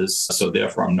MDM is. So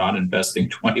therefore, I'm not investing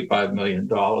 $25 million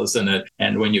in it.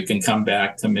 And when you can come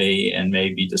back to me and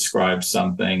maybe describe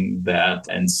something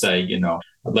and say,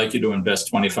 I'd like you to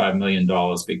invest $25 million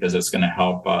because it's going to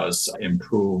help us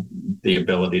improve the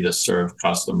ability to serve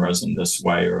customers in this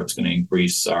way, or it's going to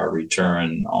increase our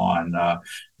return on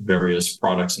various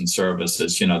products and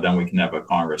services, then we can have a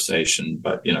conversation.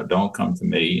 But, don't come to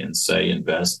me and say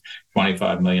invest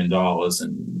 $25 million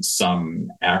in some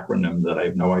acronym that I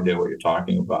have no idea what you're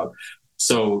talking about.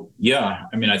 So,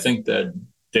 I think that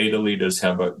data leaders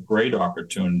have a great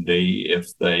opportunity if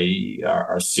they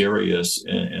are serious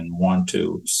and want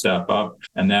to step up,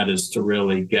 and that is to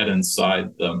really get inside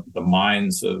the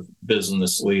minds of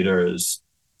business leaders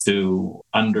to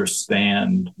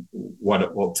understand what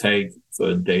it will take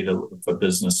for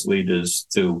business leaders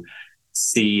to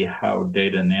see how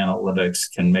data and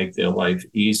analytics can make their life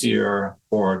easier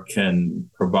or can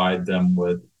provide them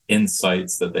with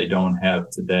insights that they don't have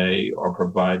today, or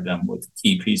provide them with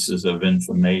key pieces of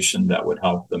information that would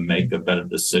help them make a better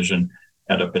decision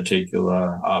at a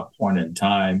particular point in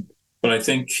time. But I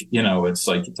think, it's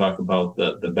like you talk about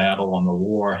the battle on the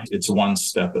war. It's one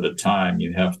step at a time.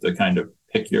 You have to kind of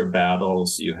pick your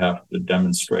battles. You have to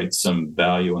demonstrate some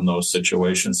value in those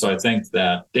situations. So I think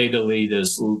that data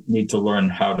leaders need to learn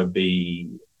how to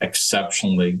be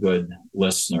exceptionally good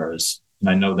listeners. And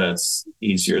I know that's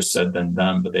easier said than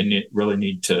done, but they really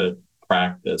need to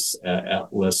practice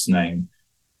at listening.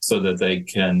 so that they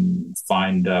can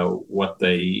find out what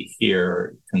they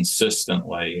hear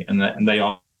consistently. And they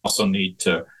also need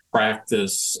to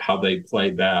practice how they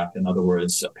play back. In other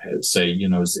words, say,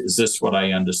 is this what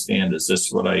I understand? Is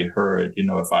this what I heard?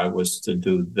 If I was to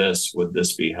do this, would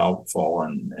this be helpful?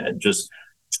 And just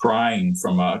trying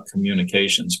from a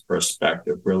communications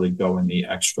perspective, really going the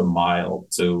extra mile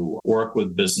to work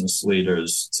with business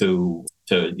leaders to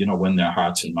win their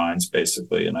hearts and minds,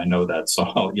 basically. And I know that's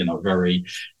all, very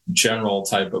general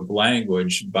type of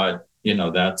language, but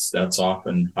that's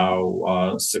often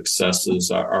how successes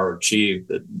are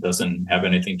achieved. It doesn't have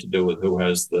anything to do with who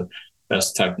has the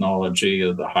best technology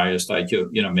or the highest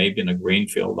IQ, maybe in a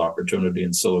greenfield opportunity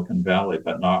in Silicon Valley,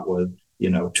 but not with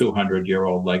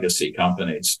 200-year-old legacy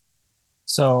companies.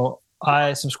 So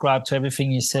I subscribe to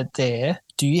everything you said there.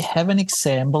 Do you have an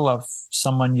example of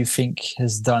someone you think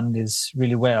has done this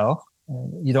really well?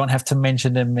 You don't have to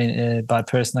mention them by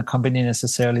person or company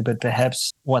necessarily, but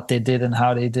perhaps what they did and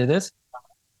how they did it.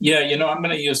 Yeah, I'm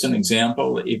going to use an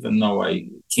example, even though I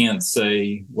can't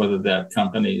say whether that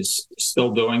company's still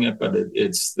doing it, but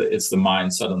it's the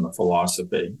mindset and the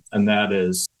philosophy. And that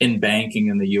is in banking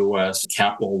in the U.S.,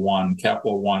 Capital One.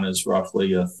 Capital One is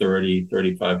roughly a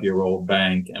 35-year-old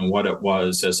bank. And what it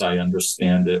was, as I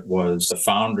understand it, was the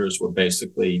founders were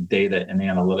basically data and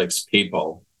analytics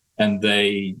people. And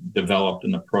they developed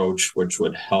an approach which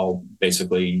would help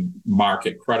basically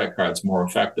market credit cards more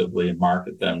effectively and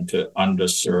market them to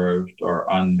underserved or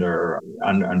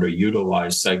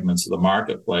underutilized segments of the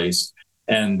marketplace.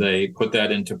 And they put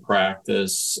that into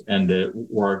practice, and it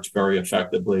worked very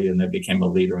effectively, and they became a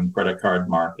leader in credit card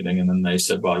marketing. And then they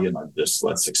said, well, just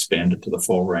let's expand it to the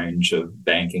full range of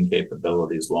banking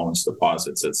capabilities, loans,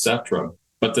 deposits, et cetera.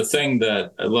 But the thing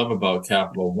that I love about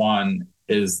Capital One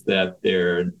is that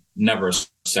they're never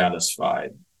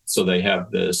satisfied. So they have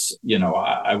this,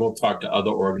 I will talk to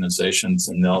other organizations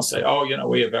and they'll say, oh,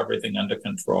 we have everything under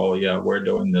control. Yeah, we're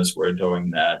doing this, we're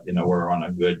doing that. We're on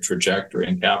a good trajectory.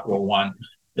 And Capital One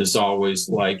is always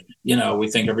like, we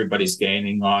think everybody's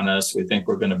gaining on us. We think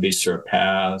we're going to be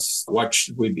surpassed. What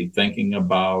should we be thinking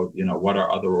about? What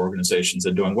are other organizations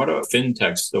are doing? What are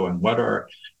fintechs doing? What are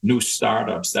new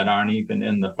startups that aren't even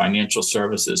in the financial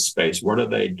services space? What are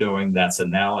they doing that's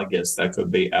analogous, that could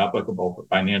be applicable for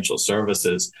financial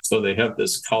services? So they have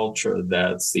this culture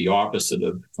that's the opposite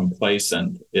of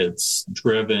complacent. It's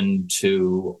driven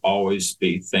to always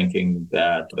be thinking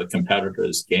that the competitor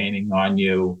is gaining on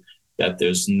you, that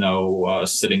there's no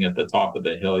sitting at the top of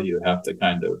the hill. You have to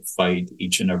kind of fight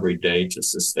each and every day to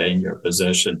sustain your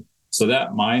position. So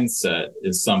that mindset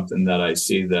is something that I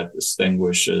see that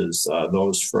distinguishes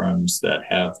those firms that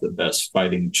have the best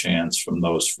fighting chance from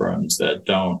those firms that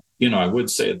don't. I would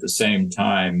say at the same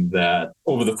time that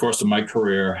over the course of my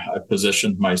career, I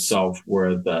positioned myself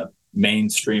where the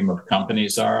mainstream of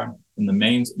companies are. And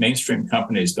the mainstream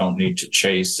companies don't need to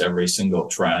chase every single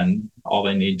trend. All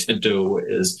they need to do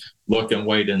is look and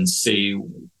wait and see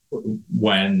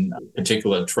when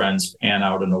particular trends pan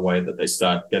out in a way that they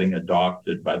start getting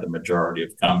adopted by the majority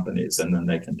of companies, and then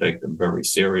they can take them very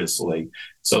seriously.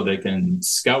 So they can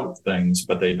scout things,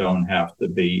 but they don't have to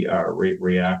be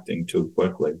reacting too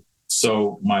quickly.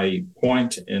 So my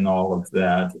point in all of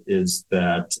that is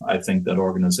that I think that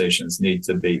organizations need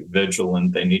to be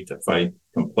vigilant. They need to fight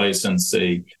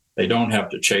complacency. They don't have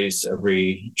to chase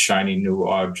every shiny new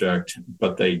object,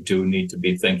 but they do need to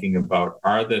be thinking about,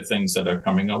 are there things that are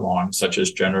coming along, such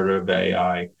as generative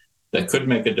AI, that could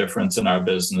make a difference in our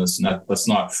business? And let's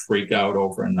not freak out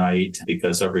overnight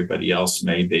because everybody else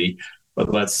may be,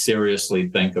 but let's seriously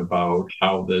think about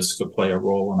how this could play a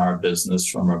role in our business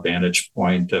from a vantage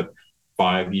point of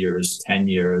 5 years, 10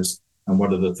 years. And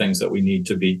what are the things that we need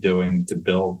to be doing to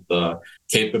build the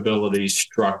capabilities,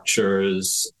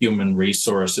 structures, human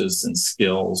resources, and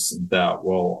skills that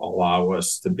will allow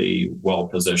us to be well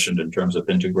positioned in terms of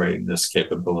integrating this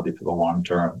capability for the long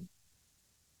term.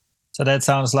 So that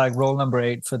sounds like role number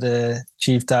 8 for the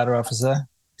chief data officer.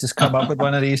 Just come up with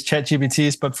one of these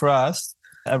ChatGPTs, but for us.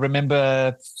 I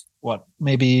remember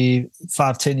maybe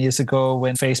 5-10 years ago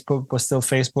when Facebook was still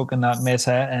Facebook and not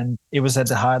Meta, and it was at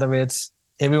the height of it.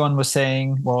 Everyone was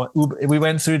saying, well, Uber, we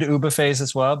went through the Uber phase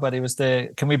as well, but it was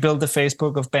can we build the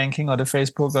Facebook of banking or the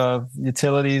Facebook of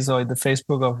utilities or the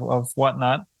Facebook of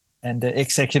whatnot? And the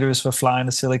executives were flying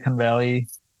to Silicon Valley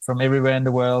from everywhere in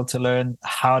the world to learn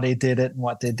how they did it and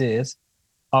what they did.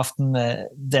 Often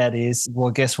that is,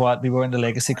 well, guess what? We were in the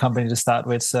legacy company to start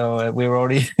with, so we were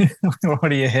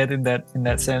already ahead in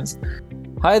that sense.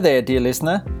 Hi there, dear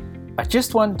listener. I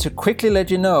just want to quickly let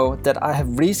you know that I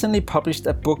have recently published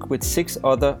a book with 6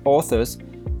 other authors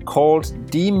called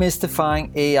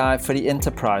Demystifying AI for the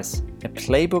Enterprise. a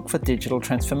playbook for digital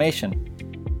transformation.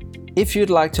 If you'd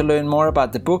like to learn more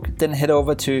about the book, then head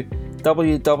over to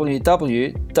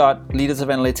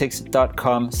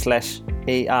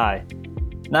www.leadersofanalytics.com/AI.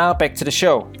 Now back to the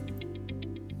show.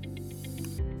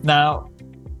 Now,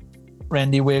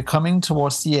 Randy, we're coming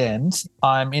towards the end.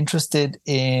 I'm interested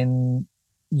in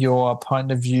your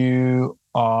point of view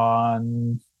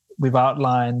on, we've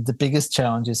outlined the biggest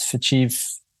challenges for chief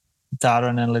data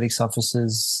and analytics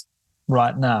officers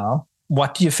right now.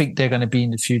 What do you think they're going to be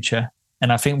in the future?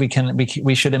 And I think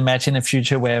we should imagine a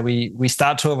future where we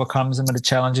start to overcome some of the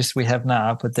challenges we have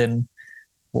now, but then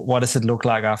what does it look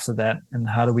like after that? And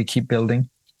how do we keep building?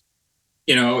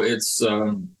 It's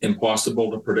impossible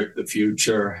to predict the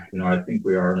future. I think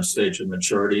we are in a stage of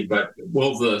maturity, but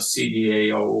will the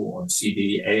CDAO or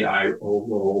CDAIO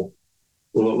role,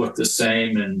 will it look the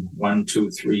same in 1, 2,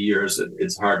 3 years?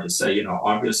 It's hard to say.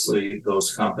 Obviously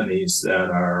those companies that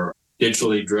are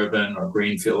digitally driven or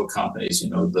greenfield companies,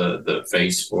 the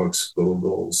Facebooks,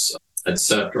 Googles,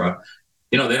 etc.,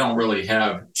 they don't really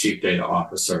have chief data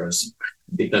officers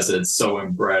because it's so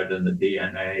inbred in the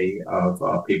DNA of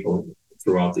people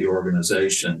throughout the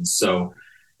organization. So,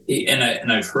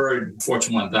 and I've heard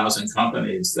Fortune 1000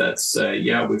 companies that say,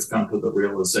 yeah, we've come to the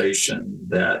realization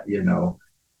that,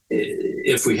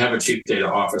 if we have a chief data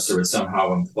officer, it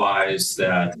somehow implies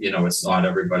that, it's not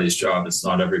everybody's job, it's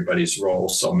not everybody's role.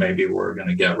 So maybe we're going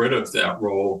to get rid of that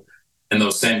role. And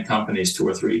those same companies 2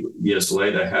 or 3 years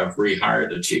later have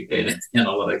rehired a chief data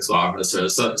analytics officer.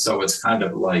 So it's kind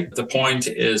of like, the point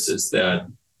is that,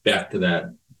 back to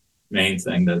that main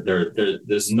thing, that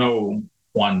there's no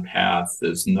one path,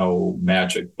 there's no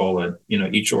magic bullet.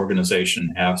 Each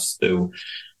organization has to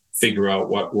figure out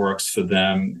what works for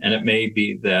them. And it may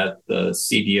be that the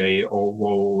CDAO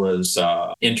role is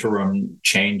interim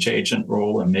change agent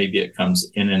role, and maybe it comes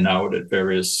in and out at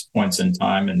various points in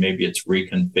time, and maybe it's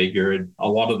reconfigured. A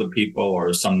lot of the people,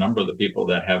 or some number of the people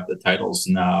that have the titles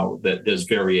now, that there's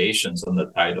variations on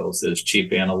the titles. There's chief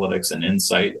analytics and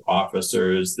insight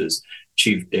officers, there's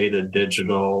chief data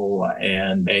digital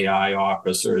and AI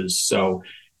officers. So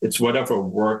it's whatever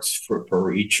works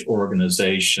for each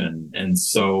organization. And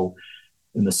so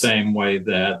in the same way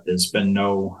that there's been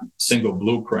no single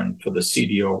blueprint for the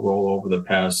CDO role over the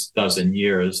past dozen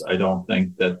years, I don't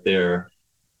think that there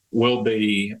will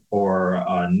be or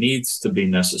needs to be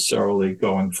necessarily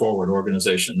going forward.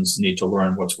 Organizations need to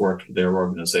learn what's worked for their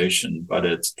organization, but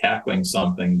it's tackling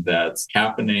something that's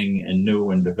happening and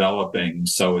new and developing.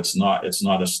 So it's not a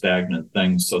stagnant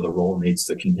thing. So the role needs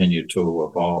to continue to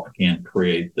evolve. Can't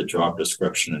create the job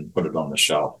description and put it on the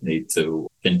shelf. Need to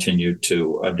continue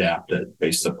to adapt it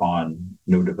based upon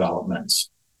new developments.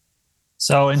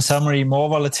 So in summary, more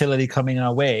volatility coming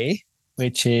our way,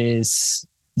 which is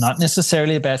not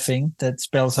necessarily a bad thing. That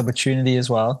spells opportunity as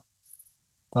well.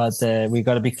 But we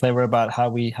got to be clever about how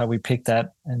we pick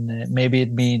that. And maybe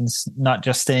it means not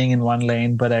just staying in one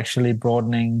lane, but actually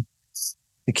broadening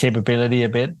the capability a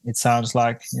bit. It sounds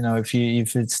like,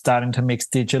 if it's starting to mix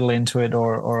digital into it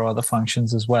or other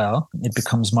functions as well, it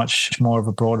becomes much more of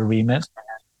a broader remit.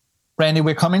 Randy,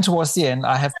 we're coming towards the end.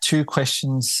 I have 2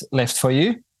 questions left for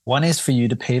you. One is for you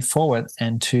to pay it forward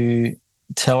and to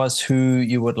tell us who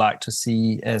you would like to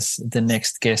see as the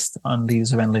next guest on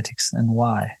Leaders of Analytics and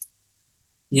why.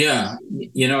 Yeah.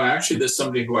 Actually, there's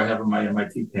somebody who I have on my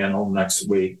MIT panel next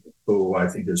week who I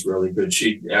think is really good.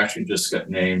 She actually just got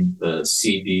named the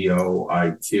CDO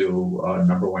IQ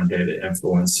 #1 data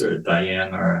influencer,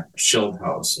 Diana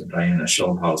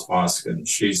Schildhaus-Hoskin.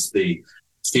 She's the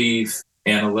chief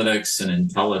analytics and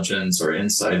intelligence or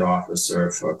insight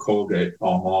officer for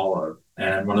Colgate-Palmolive.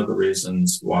 And one of the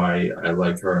reasons why I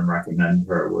like her and recommend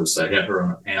her was I had her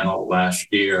on a panel last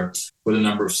year with a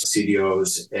number of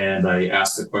CDOs, and I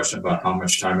asked the question about how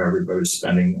much time everybody's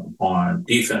spending on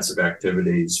defensive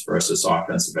activities versus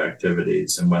offensive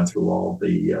activities, and went through all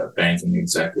the banking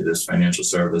executives, financial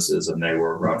services, and they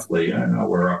were roughly,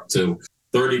 we're up to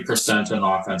 30%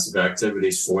 on offensive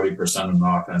activities, 40% on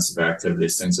offensive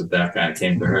activities, things of that kind.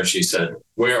 Came to her. She said,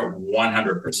 we're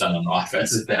 100% on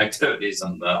offensive activities,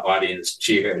 and the audience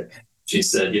cheered. She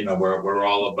said, we're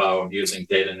all about using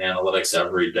data and analytics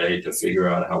every day to figure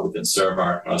out how we can serve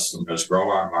our customers, grow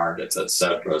our markets, et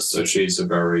cetera. So she's a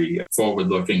very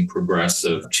forward-looking,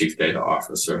 progressive chief data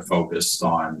officer focused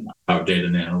on how data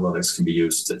and analytics can be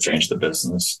used to change the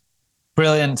business.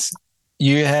 Brilliant.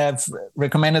 You have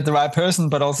recommended the right person,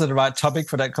 but also the right topic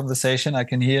for that conversation, I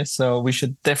can hear. So we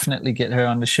should definitely get her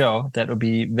on the show. That would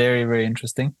be very, very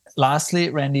interesting.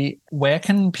 Lastly, Randy, where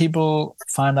can people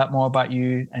find out more about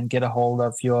you and get a hold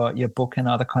of your book and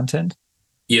other content?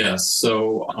 Yes.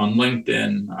 So on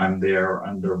LinkedIn, I'm there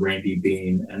under Randy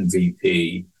Bean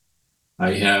MVP.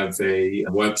 I have a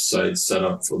website set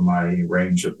up for my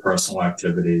range of personal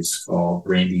activities called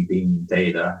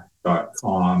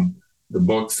randybeandata.com. The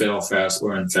book Fail Fast,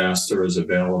 Learn Faster is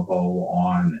available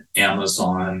on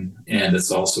Amazon, and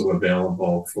it's also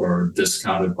available for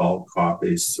discounted bulk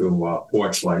copies through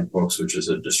Porchlight Books, which is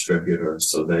a distributor.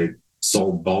 So they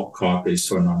sold bulk copies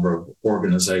to a number of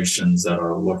organizations that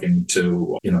are looking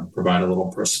to, provide a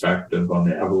little perspective on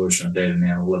the evolution of data and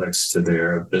analytics to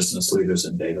their business leaders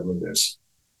and data leaders.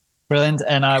 Brilliant.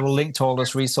 And I will link to all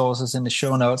those resources in the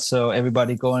show notes, so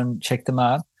everybody go and check them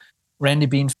out. Randy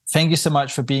Bean, thank you so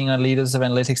much for being on Leaders of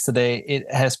Analytics today.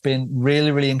 It has been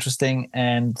really, really interesting.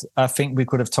 And I think we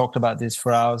could have talked about this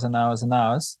for hours and hours and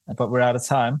hours, but we're out of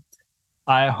time.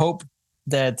 I hope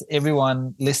that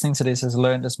everyone listening to this has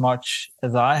learned as much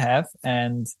as I have.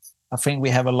 And I think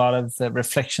we have a lot of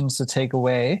reflections to take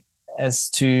away as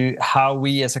to how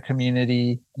we as a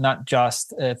community not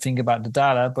just think about the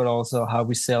data, but also how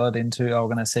we sell it into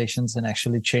organizations and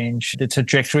actually change the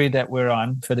trajectory that we're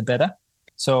on for the better.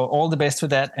 So all the best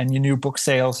with that and your new book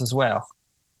sales as well.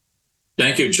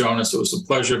 Thank you, Jonas. It was a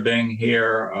pleasure being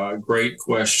here. Great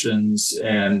questions.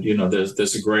 And,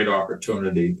 there's a great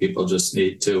opportunity. People just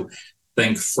need to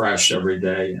think fresh every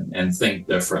day and think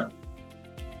different.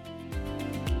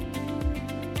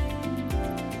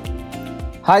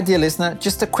 Hi, dear listener.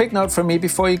 Just a quick note from me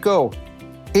before you go.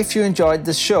 If you enjoyed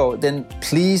this show, then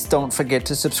please don't forget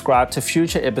to subscribe to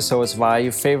future episodes via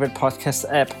your favorite podcast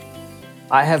app.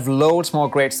 I have loads more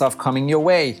great stuff coming your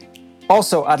way.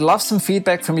 Also, I'd love some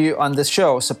feedback from you on this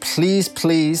show, so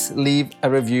please leave a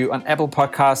review on Apple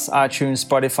Podcasts, iTunes,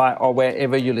 Spotify, or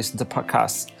wherever you listen to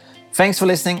podcasts. Thanks for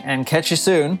listening and catch you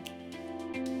soon.